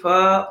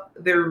deeper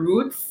the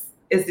roots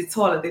is the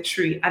taller the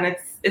tree. And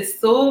it's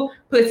so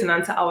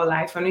pertinent to our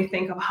life when we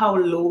think of how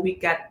low we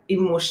get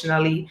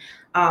emotionally,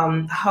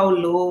 how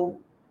low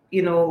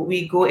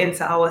we go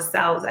into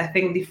ourselves. I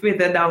think the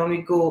further down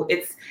we go,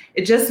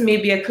 it just may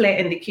be a clear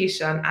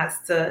indication as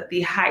to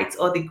the height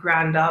or the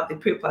grandeur, the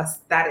purpose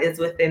that is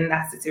within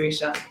that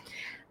situation.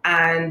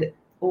 And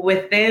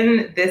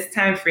within this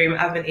time frame,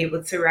 I've been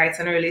able to write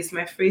and release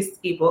my first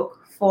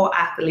ebook for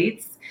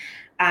athletes.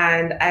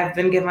 And I've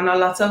been given a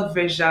lot of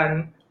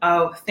vision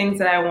of things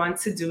that I want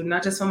to do,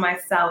 not just for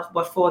myself,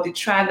 but for the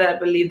tribe that I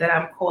believe that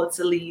I'm called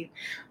to lead.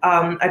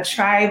 A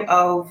tribe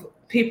of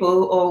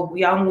people or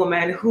young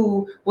women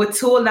who were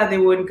told that they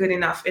weren't good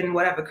enough in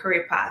whatever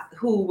career path,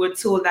 who were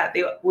told that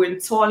they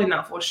weren't tall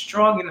enough or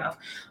strong enough,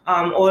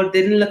 or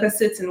didn't look a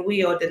certain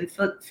way or didn't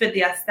fit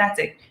the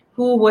aesthetic,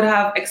 who would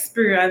have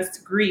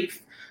experienced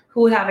grief,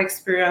 who would have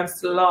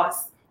experienced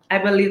loss. I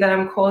believe that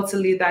I'm called to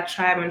lead that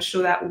tribe and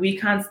show that we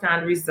can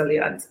stand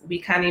resilient. We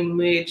can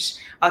emerge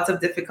out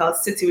of difficult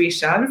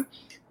situations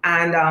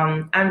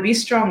and be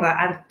stronger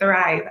and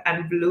thrive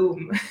and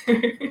bloom.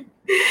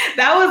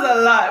 That was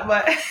a lot,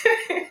 but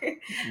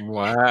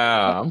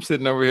wow. I'm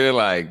sitting over here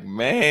like,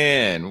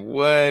 man,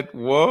 what?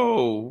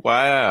 Whoa,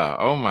 wow.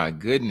 Oh my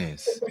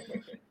goodness.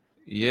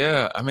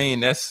 Yeah, I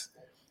mean, that's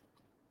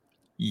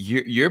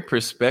your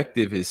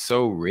perspective is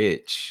so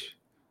rich.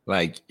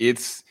 Like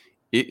it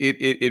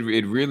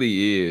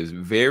really is.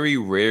 Very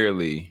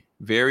rarely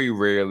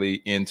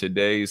in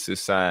today's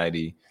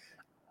society,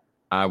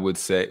 I would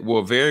say,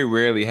 well, very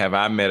rarely have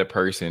I met a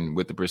person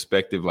with the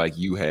perspective like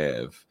you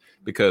have,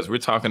 because we're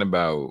talking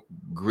about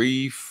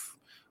grief.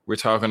 We're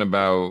talking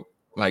about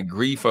like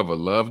grief of a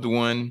loved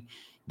one.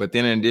 But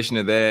then in addition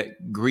to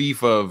that,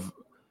 grief of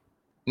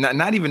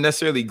not even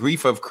necessarily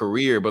grief of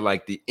career, but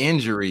like the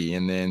injury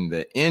and then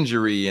the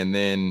injury and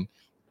then.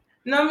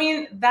 No, I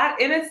mean,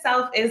 that in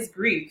itself is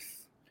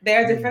grief.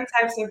 There are different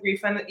types of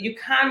grief, and you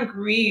can't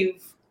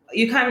grieve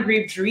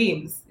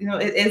dreams.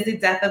 It is the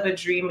death of a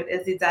dream. It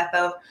is the death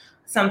of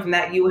something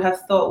that you would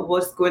have thought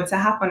was going to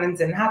happen and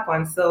didn't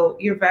happen. So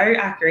you're very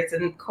accurate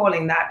in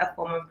calling that a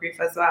form of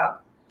grief as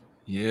well.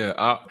 Yeah,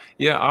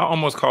 I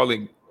almost call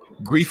it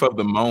grief of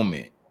the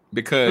moment,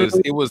 because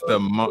it was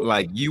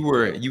like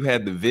you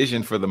had the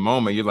vision for the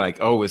moment. You're like,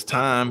 oh, it's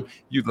time.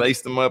 You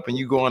lace them up and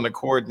you go on the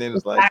court, and then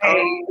it's like,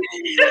 oh.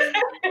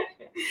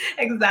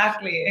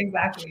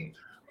 Exactly.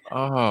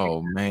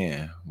 Oh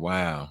man,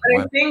 wow.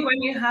 But I think when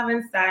you have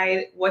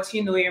inside what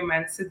you're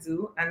meant to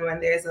do, and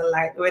when there's a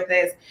light,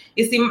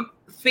 you see,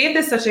 faith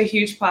is such a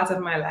huge part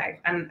of my life,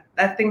 and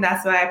I think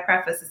that's why I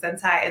preface this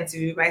entire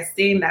interview by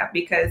saying that,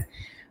 because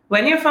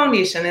when your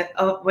foundation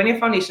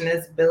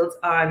is built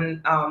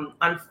on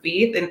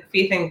faith and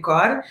faith in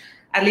God,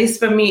 at least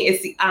for me,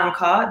 it's the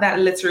anchor that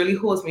literally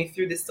holds me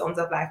through the storms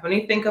of life. When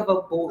you think of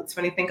a boat,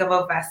 when you think of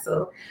a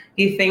vessel,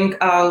 you think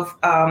of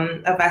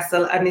a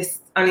vessel on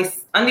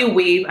the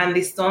wave, and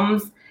the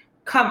storms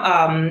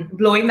come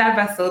blowing that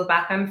vessel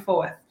back and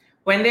forth.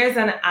 When there's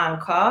an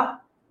anchor,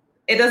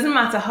 it doesn't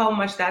matter how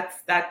much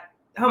that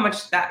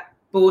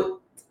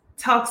boat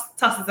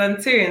tosses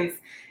and turns.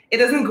 It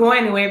doesn't go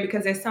anywhere,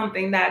 because there's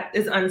something that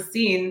is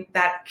unseen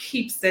that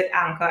keeps it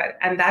anchored,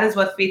 and that is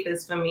what faith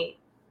is for me.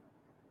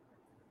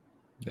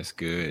 That's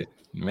good,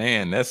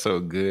 man. That's so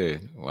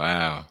good.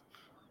 Wow.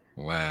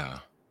 Yeah.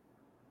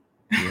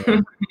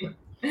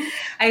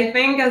 I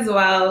think as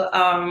well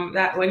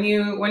that when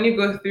you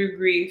go through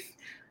grief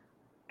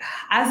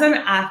as an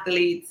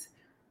athlete,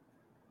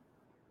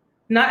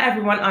 not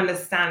everyone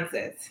understands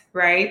it,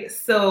 right?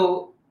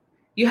 So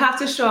you have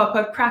to show up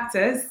at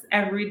practice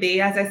every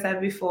day, as I said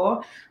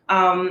before,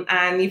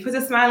 and you put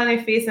a smile on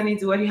your face and you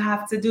do what you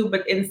have to do,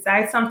 but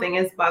inside something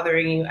is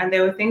bothering you. And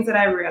there were things that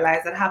I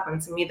realized that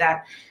happened to me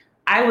that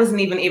I wasn't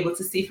even able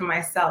to see for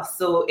myself.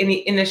 So in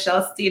the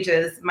initial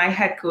stages, my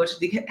head coach,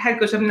 the head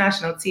coach of the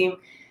national team,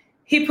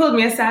 he pulled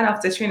me aside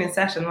after training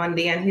session one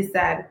day, and he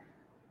said,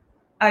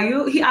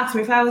 he asked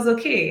me if I was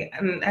okay.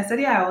 And I said,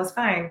 yeah, I was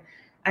fine.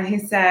 And he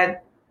said,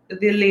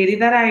 the lady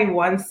that I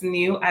once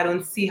knew, I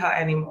don't see her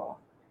anymore.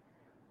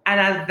 And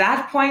at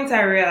that point,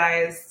 I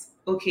realized,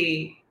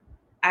 okay,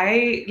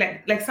 I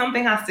like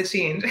something has to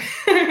change,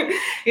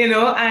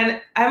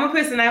 and I'm a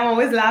person, I'm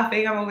always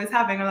laughing. I'm always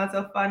having a lot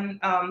of fun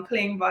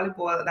playing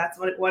volleyball. That's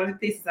one of the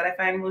places that I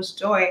find most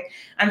joy.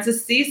 And to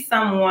see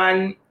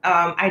someone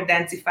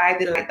identify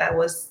the light that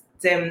was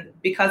dim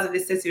because of the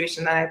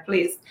situation that I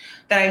faced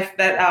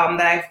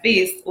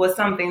was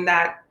something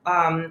that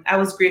I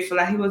was grateful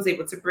that he was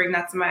able to bring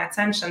that to my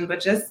attention.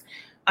 But just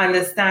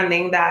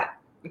understanding that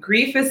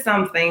grief is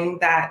something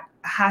that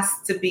has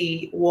to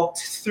be walked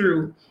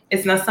through.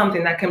 It's not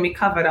something that can be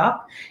covered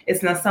up.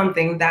 It's not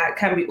something that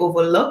can be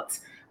overlooked.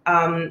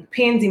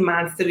 Pain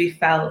demands to be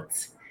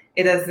felt.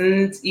 It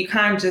doesn't. You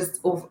can't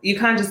just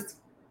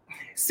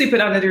sweep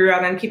it under the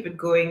rug and keep it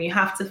going. You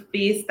have to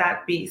face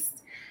that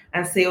beast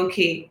and say,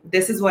 okay,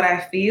 this is what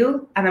I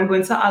feel, and I'm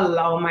going to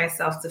allow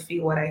myself to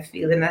feel what I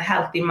feel in a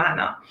healthy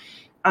manner.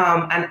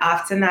 And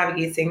after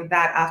navigating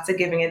that, after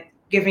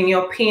giving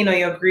your pain or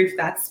your grief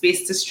that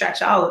space to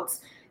stretch out,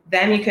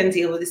 then you can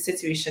deal with the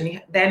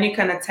situation. Then you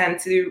can attend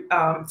to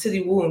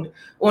the wound.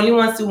 Only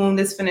once the wound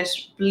is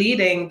finished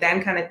bleeding,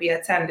 then can it be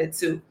attended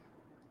to.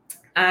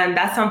 And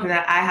that's something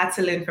that I had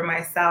to learn for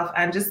myself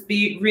and just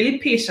be really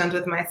patient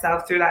with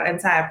myself through that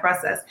entire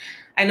process.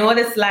 I know what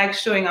it's like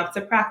showing up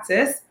to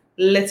practice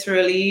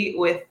literally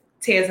with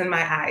tears in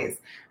my eyes.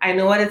 I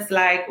know what it's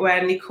like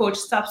when the coach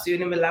stops you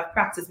in the middle of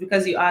practice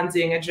because you aren't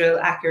doing a drill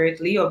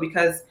accurately or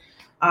because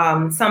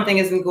something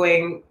isn't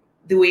going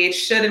the way it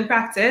should in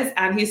practice,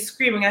 and he's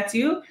screaming at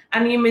you,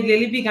 and you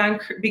immediately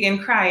begin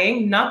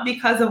crying, not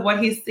because of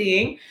what he's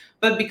saying,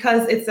 but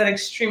because it's an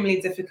extremely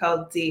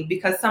difficult day,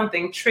 because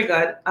something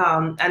triggered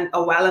and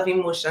a well of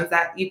emotions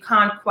that you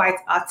can't quite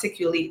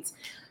articulate.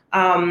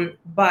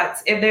 But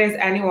if there's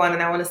anyone,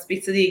 and I want to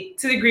speak to the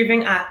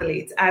grieving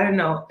athlete, I don't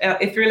know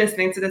if you're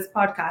listening to this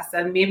podcast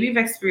and maybe you've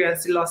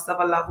experienced the loss of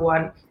a loved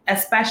one,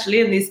 especially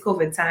in these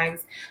COVID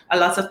times, a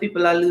lot of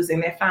people are losing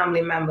their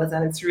family members,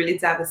 and it's really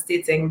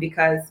devastating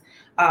because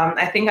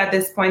I think at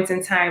this point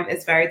in time,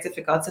 it's very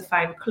difficult to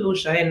find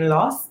closure in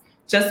loss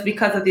just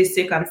because of these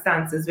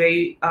circumstances where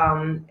you,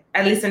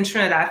 at least in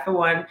Trinidad for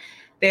one,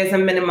 there's a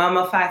minimum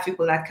of 5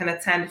 people that can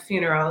attend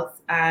funerals.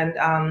 And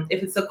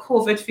if it's a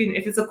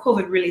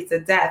COVID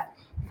related death,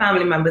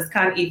 family members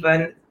can't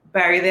even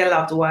bury their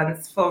loved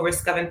ones for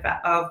risk of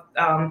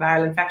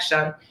viral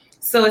infection.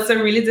 So it's a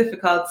really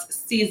difficult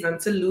season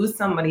to lose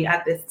somebody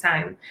at this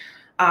time.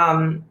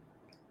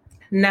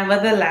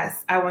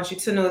 Nevertheless, I want you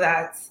to know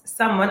that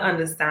someone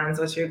understands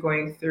what you're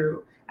going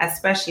through,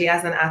 especially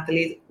as an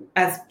athlete,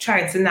 as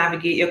trying to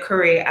navigate your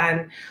career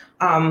and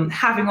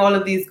having all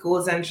of these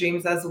goals and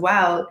dreams as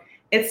well.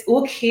 It's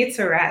okay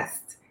to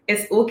rest.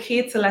 It's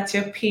okay to let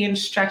your pain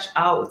stretch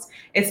out.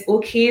 It's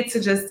okay to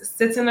just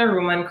sit in a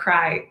room and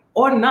cry,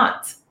 or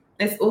not.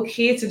 It's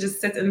okay to just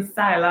sit in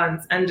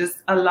silence and just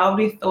allow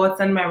the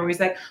thoughts and memories,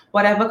 like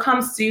whatever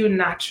comes to you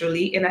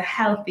naturally in a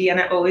healthy, and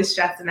I always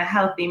stress, in a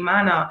healthy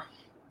manner.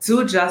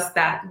 Do just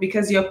that,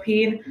 because your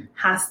pain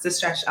has to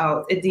stretch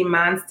out. It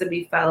demands to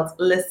be felt.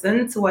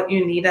 Listen to what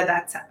you need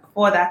at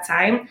for that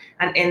time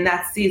and in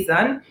that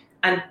season,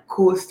 and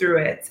go through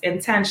it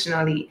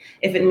intentionally.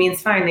 If it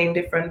means finding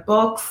different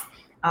books,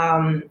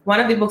 one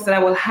of the books that I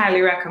will highly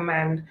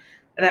recommend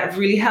that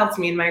really helped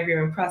me in my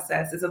grieving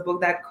process is a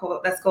book that's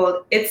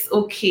called "It's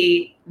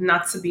Okay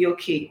Not to Be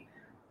Okay."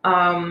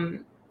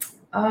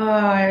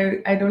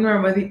 I don't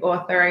remember the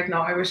author right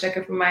now. I wish I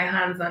could put my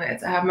hands on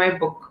it. I have my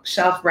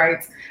bookshelf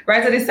right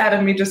at the side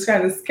of me, just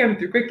kind of skim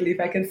through quickly if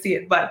I can see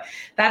it. But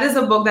that is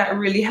a book that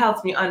really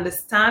helped me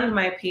understand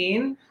my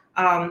pain,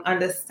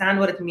 understand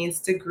what it means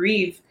to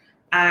grieve,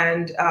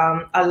 and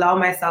allow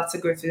myself to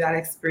go through that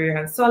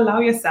experience. So allow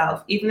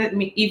yourself, even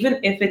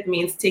if it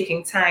means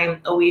taking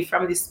time away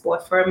from the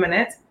sport for a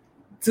minute,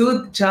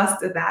 do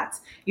just that.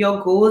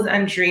 Your goals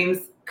and dreams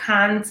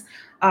can't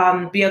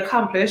be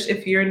accomplished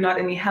if you're not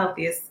in the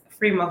healthiest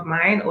frame of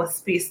mind or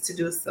space to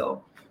do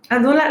so.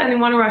 And don't let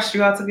anyone rush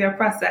you out of your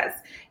process.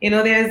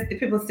 There's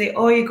people say,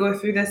 oh, you go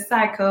through this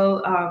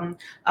cycle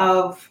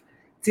of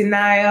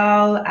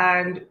denial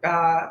and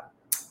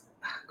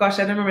gosh,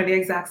 I don't remember the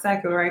exact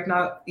cycle right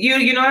now.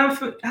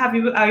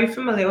 Are you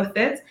familiar with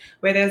it?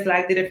 Where there's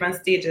like the different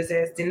stages.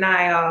 There's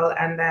denial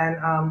and then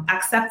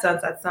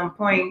acceptance at some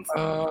point.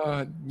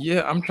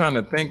 Yeah, I'm trying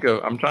to think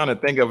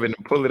of it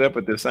and pull it up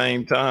at the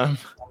same time.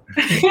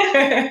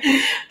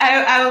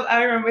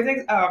 I remember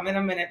it in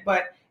a minute,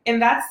 but in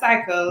that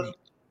cycle,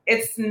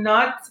 it's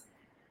not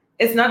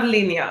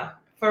linear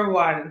for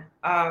one.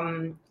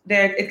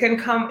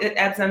 It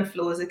ebbs and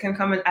flows. It can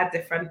come in at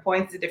different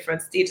points. The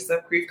different stages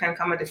of grief can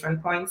come at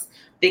different points.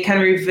 They can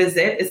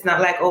revisit. It's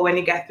not like, when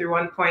you get through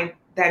one point,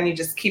 then you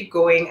just keep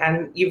going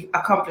and you've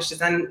accomplished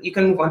it and you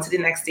can move on to the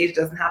next stage. It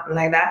doesn't happen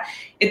like that.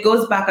 It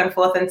goes back and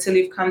forth until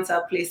you've come to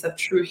a place of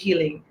true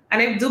healing.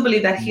 And I do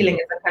believe that healing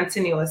is a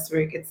continuous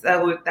work. It's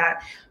a work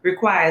that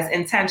requires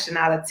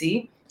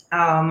intentionality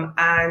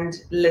and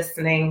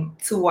listening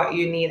to what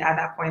you need at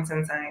that point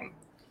in time.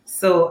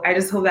 So I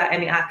just hope that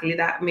any athlete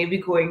that may be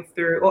going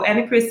through, or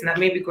any person that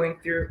may be going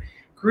through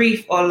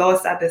grief or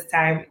loss at this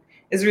time,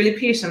 is really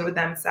patient with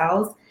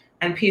themselves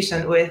and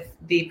patient with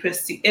the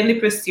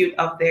pursuit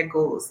of their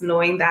goals,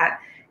 knowing that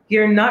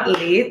you're not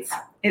late.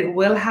 It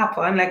will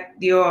happen. Like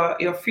your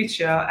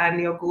future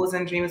and your goals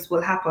and dreams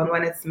will happen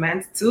when it's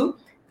meant to.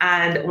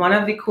 And one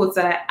of the quotes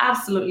that I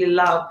absolutely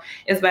love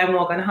is by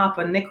Morgan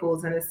Harper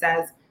Nichols, and it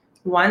says,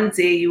 "One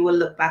day you will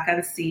look back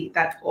and see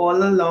that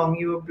all along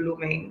you were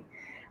blooming."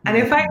 And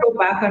if I go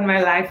back on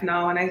my life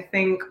now and I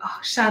think,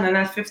 Shannon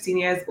at 15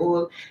 years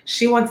old,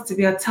 she wanted to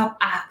be a top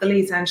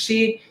athlete, and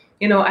she,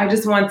 I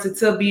just wanted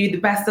to be the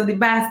best of the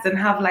best and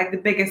have like the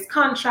biggest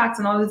contracts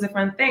and all these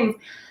different things.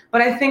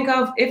 But I think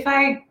of if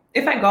I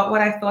got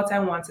what I thought I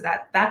wanted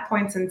at that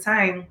point in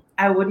time,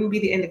 I wouldn't be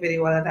the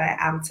individual that I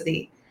am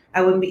today.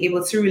 I wouldn't be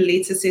able to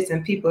relate to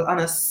certain people on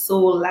a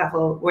soul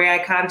level where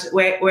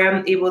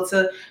I'm able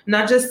to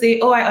not just say,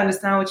 I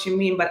understand what you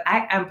mean, but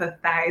I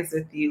empathize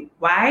with you.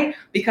 Why?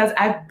 Because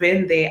I've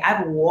been there.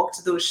 I've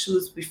walked those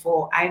shoes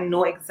before. I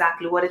know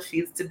exactly what it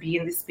feels to be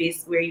in the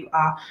space where you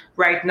are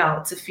right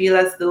now, to feel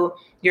as though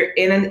you're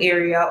in an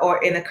area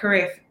or in a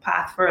career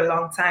path for a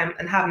long time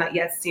and have not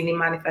yet seen the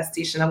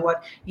manifestation of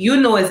what you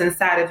know is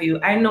inside of you.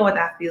 I know what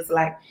that feels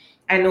like.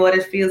 I know what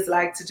it feels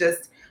like to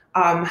just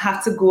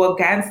have to go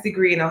against the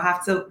grain or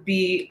have to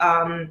be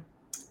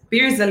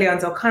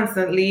resilient or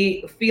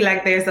constantly feel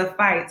like there's a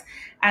fight.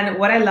 And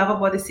what I love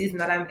about the season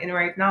that I'm in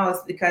right now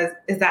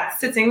is that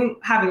sitting,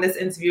 having this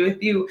interview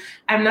with you,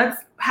 I'm not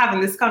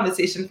having this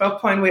conversation for a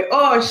point where,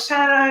 oh,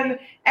 Shannon,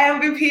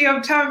 MVP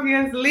of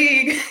Champions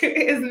League,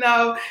 is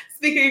now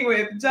speaking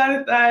with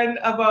Jonathan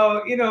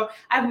about,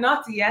 I've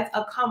not yet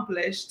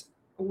accomplished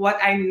what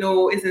I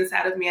know is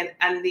inside of me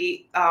and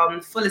the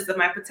fullest of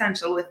my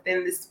potential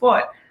within the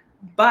sport.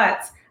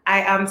 But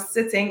I am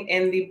sitting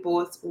in the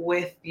boat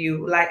with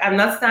you. Like, I'm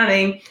not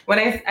standing, when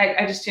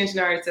I just changed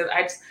narrative,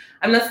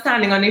 I'm not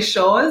standing on the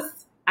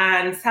shores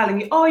and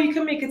telling you, oh, you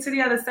can make it to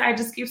the other side,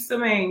 just keep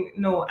swimming.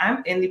 No,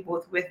 I'm in the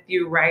boat with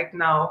you right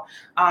now.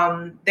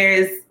 There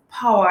is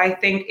power, I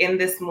think, in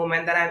this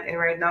moment that I'm in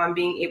right now and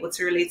being able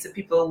to relate to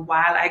people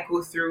while I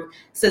go through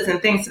certain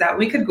things so that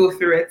we could go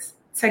through it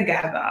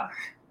together.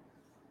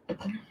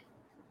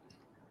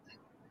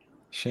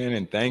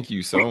 Shannon, thank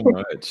you so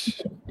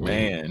much,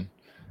 man,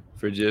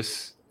 for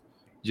just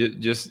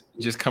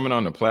coming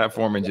on the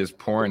platform and just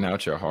pouring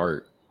out your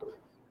heart.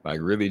 Like,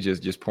 really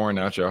just pouring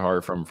out your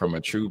heart from a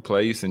true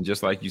place. And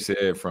just like you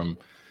said, from,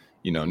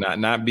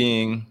 not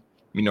being,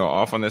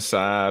 off on the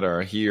side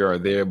or here or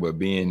there, but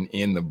being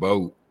in the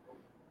boat.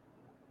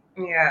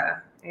 Yeah.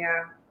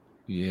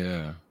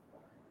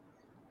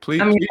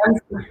 Please.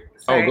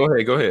 Oh,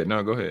 go ahead.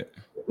 No, go ahead.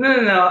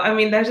 No. I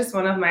mean, that's just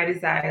one of my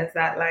desires,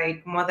 that,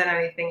 like, more than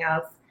anything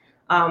else,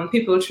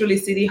 people truly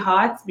see the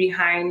heart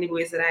behind the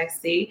ways that I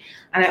say.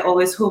 And I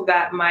always hope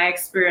that my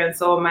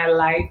experience or my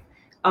life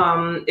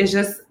is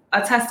just a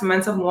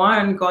testament of,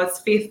 one, God's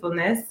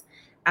faithfulness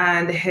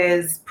and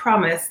his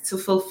promise to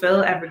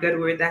fulfill every good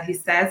word that he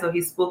says or he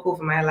spoke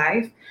over my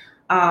life,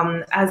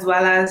 as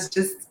well as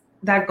just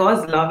that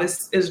God's love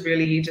is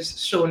really just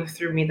shown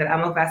through me, that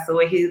I'm a vessel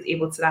where he's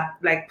able to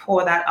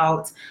pour that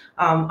out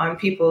on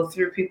people,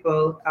 through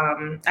people.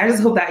 I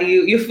just hope that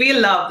you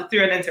feel loved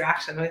through an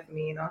interaction with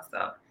me,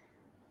 so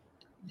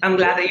I'm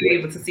glad that you're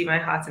able to see my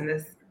heart in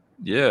this.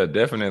 Yeah,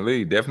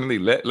 definitely.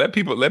 Let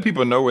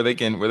people know where they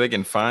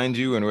can find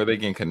you and where they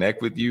can connect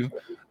with you.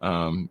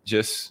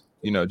 Just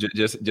in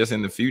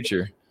the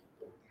future.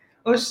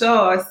 Oh,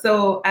 sure.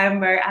 So I'm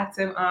very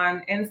active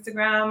on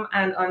Instagram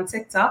and on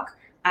TikTok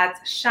at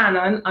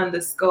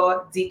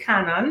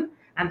Shannon_DCannon,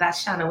 and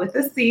that's Shannon with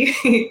a C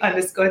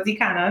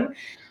 _DCannon.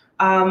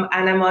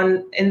 And I'm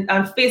on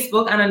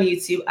Facebook and on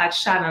YouTube at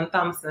Shannon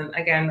Thompson.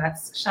 Again,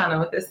 that's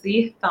Shannon with a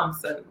C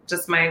Thompson,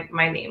 just my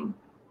name.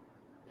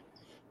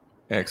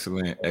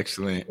 Excellent.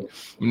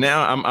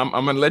 Now I'm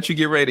gonna let you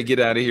get ready to get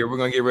out of here. We're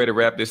gonna get ready to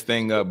wrap this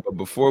thing up. But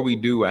before we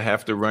do, I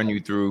have to run you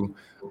through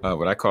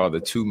what I call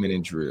the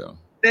 2-minute drill.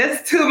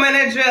 This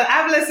 2-minute drill.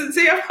 I've listened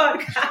to your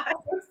podcast.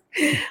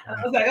 I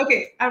was like,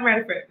 okay, I'm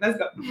ready for it. Let's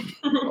go.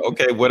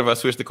 Okay, what if I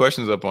switch the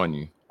questions up on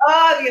you?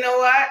 Oh, you know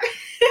what?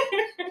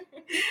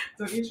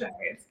 Don't you try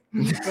it.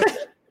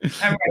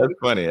 I'm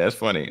ready. That's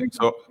funny.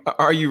 So,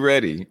 are you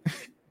ready?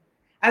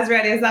 As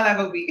ready as I'll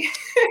ever be.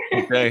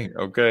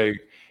 Okay.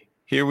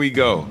 Here we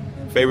go.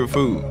 Favorite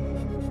food?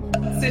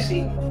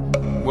 Sushi.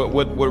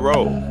 What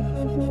role?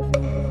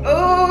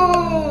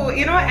 Oh,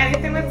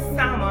 anything with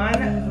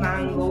salmon,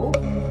 mango,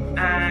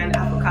 and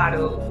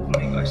avocado. Oh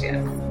my gosh,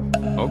 yes.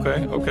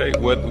 Okay.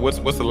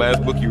 What's the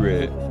last book you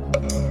read?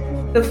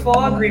 The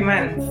 4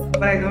 Agreements,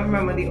 but I don't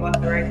remember the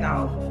author right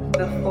now.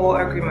 The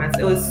 4 Agreements.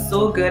 It was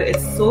so good.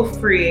 It's so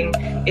freeing.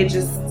 It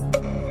just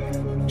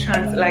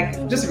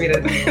just read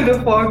it.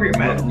 The 4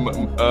 Agreements.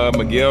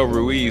 Miguel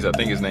Ruiz, I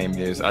think his name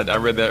is. I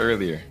read that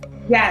earlier.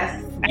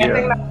 Yes, I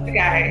think that's the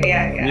guy.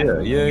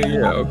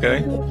 Yeah.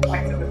 Okay.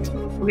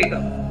 Okay, go.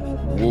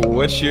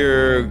 What's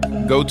your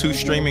go-to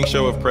streaming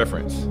show of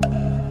preference?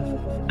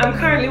 I'm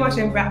currently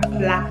watching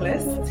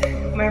Blacklist.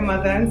 My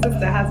mother and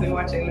sister has been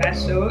watching that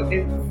show.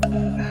 It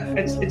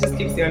just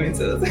keeps you on your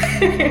toes,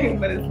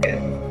 but it's good.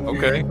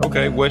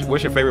 Okay.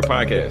 What's your favorite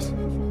podcast?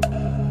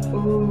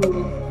 Ooh,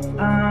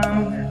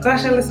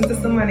 gosh, I listen to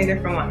so many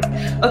different ones.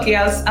 Okay,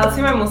 I'll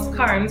say my most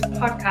current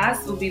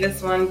podcast will be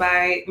this one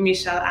by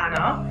Michelle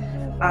Anna.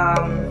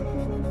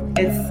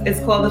 It's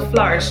called The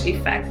Flourish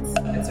Effect.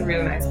 It's a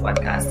really nice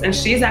podcast, and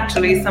she's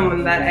actually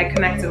someone that I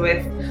connected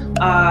with,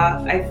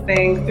 I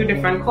think, through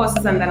different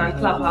courses and then on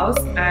Clubhouse.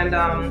 And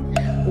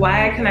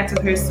why I connect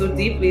with her so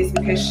deeply is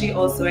because she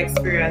also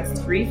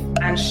experienced grief,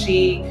 and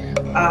she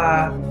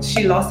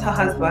lost her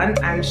husband,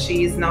 and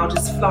she's now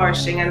just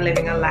flourishing and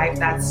living a life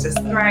that's just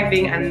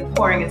thriving and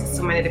pouring into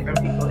so many different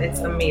people.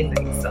 It's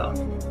amazing. So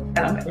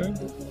I love it.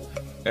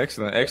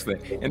 Excellent.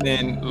 And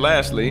then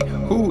lastly,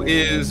 who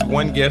is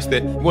one guest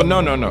that, well,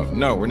 no,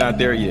 we're not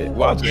there yet.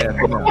 Well,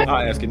 I'll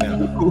ask it now.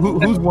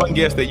 Who's one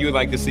guest that you would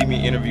like to see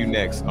me interview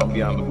next on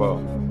Beyond the Ball?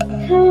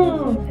 At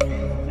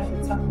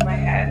the top of my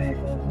head.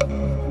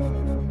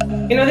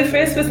 The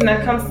first person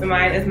that comes to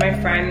mind is my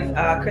friend,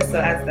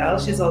 Crystal Asdell.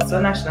 She's also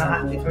a national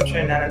athlete from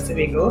Trinidad and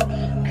Tobago.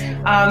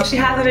 She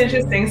has an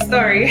interesting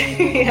story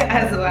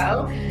as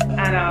well.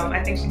 And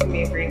I think she can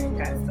be a great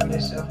guest on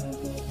this show.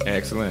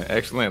 Excellent.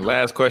 Excellent.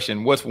 Last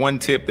question. What's one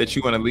tip that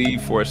you want to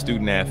leave for a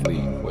student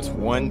athlete? What's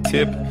one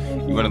tip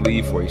you want to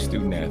leave for a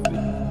student athlete?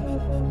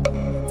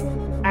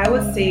 I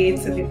would say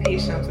to be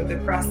patient with the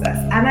process.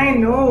 And I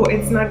know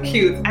it's not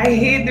cute. I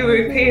hate the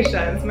word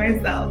patience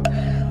myself.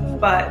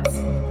 But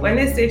when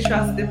they say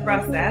trust the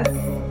process,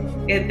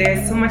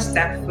 there's so much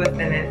depth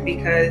within it,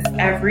 because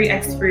every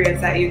experience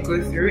that you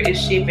go through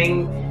is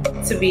shaping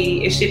you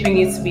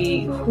to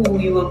be who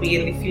you will be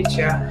in the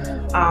future.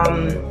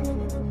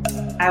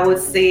 I would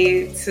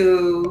say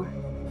to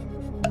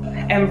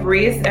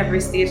embrace every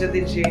stage of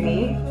the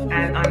journey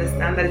and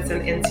understand that it's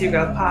an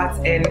integral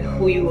part in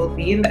who you will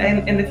be in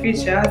the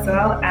future as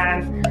well.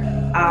 And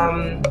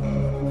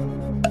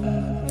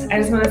I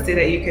just want to say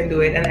that you can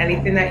do it, and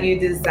anything that you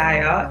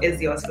desire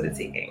is yours for the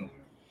taking.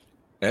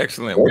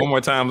 Excellent. One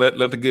more time, let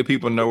the good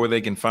people know where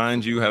they can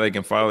find you, how they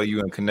can follow you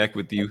and connect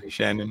with you,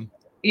 Shannon.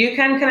 You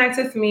can connect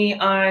with me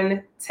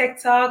on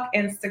TikTok,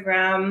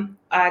 Instagram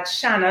at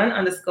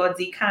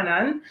Shannon_D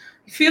Cannon.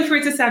 Feel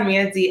free to send me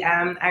a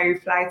DM. I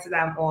reply to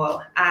them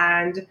all.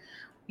 And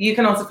you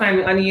can also find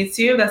me on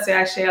YouTube. That's where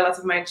I share a lot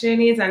of my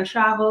journeys and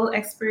travel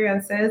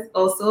experiences.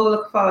 Also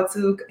look forward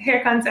to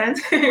hair content,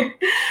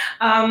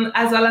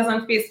 as well as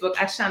on Facebook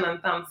at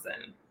Shannon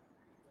Thompson.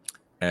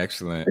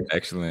 Excellent.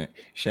 Excellent.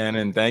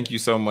 Shannon, thank you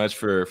so much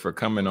for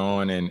coming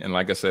on. And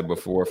like I said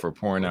before, for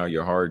pouring out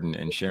your heart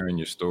and sharing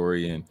your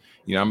story. And,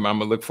 you know, I'm going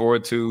to look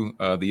forward to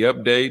the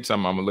updates.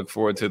 I'm going to look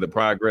forward to the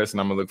progress,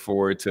 and I'm going to look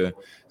forward to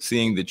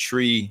seeing the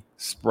tree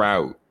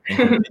sprout and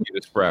continue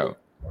to sprout.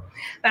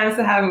 Thanks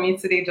for having me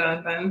today,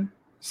 Jonathan.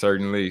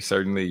 Certainly.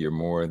 You're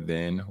more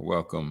than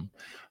welcome.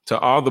 To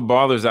all the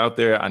ballers out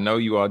there, I know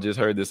you all just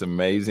heard this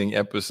amazing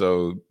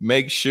episode.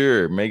 Make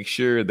sure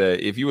that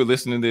if you were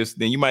listening to this,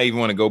 then you might even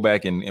want to go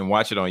back and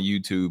watch it on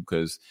YouTube,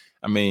 because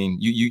I mean,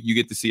 you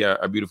get to see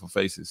our beautiful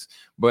faces.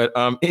 But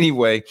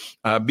anyway,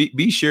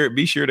 be sure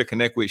to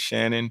connect with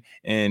Shannon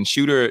and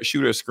shoot her a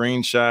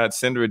screenshot,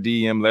 send her a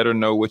DM, let her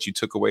know what you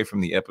took away from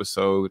the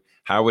episode,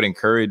 how it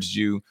encouraged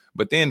you.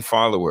 But then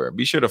follow her.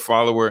 Be sure to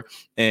follow her,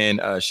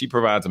 and she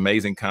provides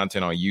amazing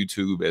content on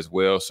YouTube as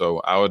well. So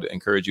I would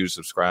encourage you to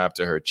subscribe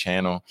to her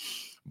channel.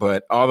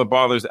 But all the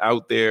ballers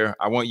out there,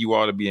 I want you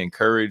all to be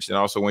encouraged, and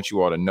also want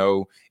you all to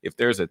know if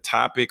there's a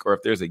topic or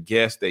if there's a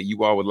guest that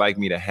you all would like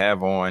me to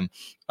have on,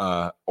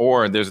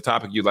 or there's a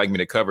topic you'd like me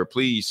to cover,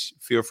 please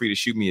feel free to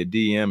shoot me a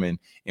DM,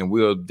 and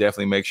we'll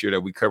definitely make sure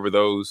that we cover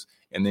those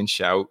and then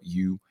shout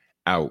you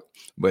out.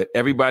 But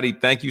everybody,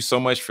 thank you so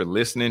much for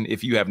listening.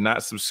 If you have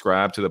not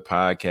subscribed to the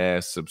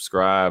podcast,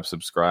 subscribe.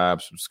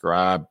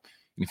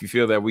 And if you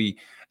feel that we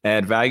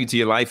add value to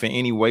your life in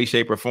any way,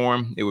 shape, or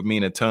form, it would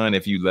mean a ton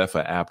if you left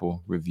an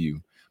Apple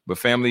review. But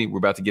family, we're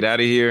about to get out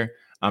of here.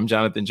 I'm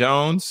Jonathan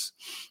Jones,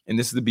 and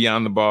this is the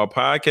Beyond the Ball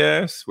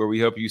podcast, where we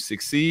help you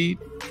succeed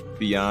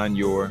beyond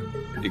your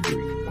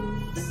degree.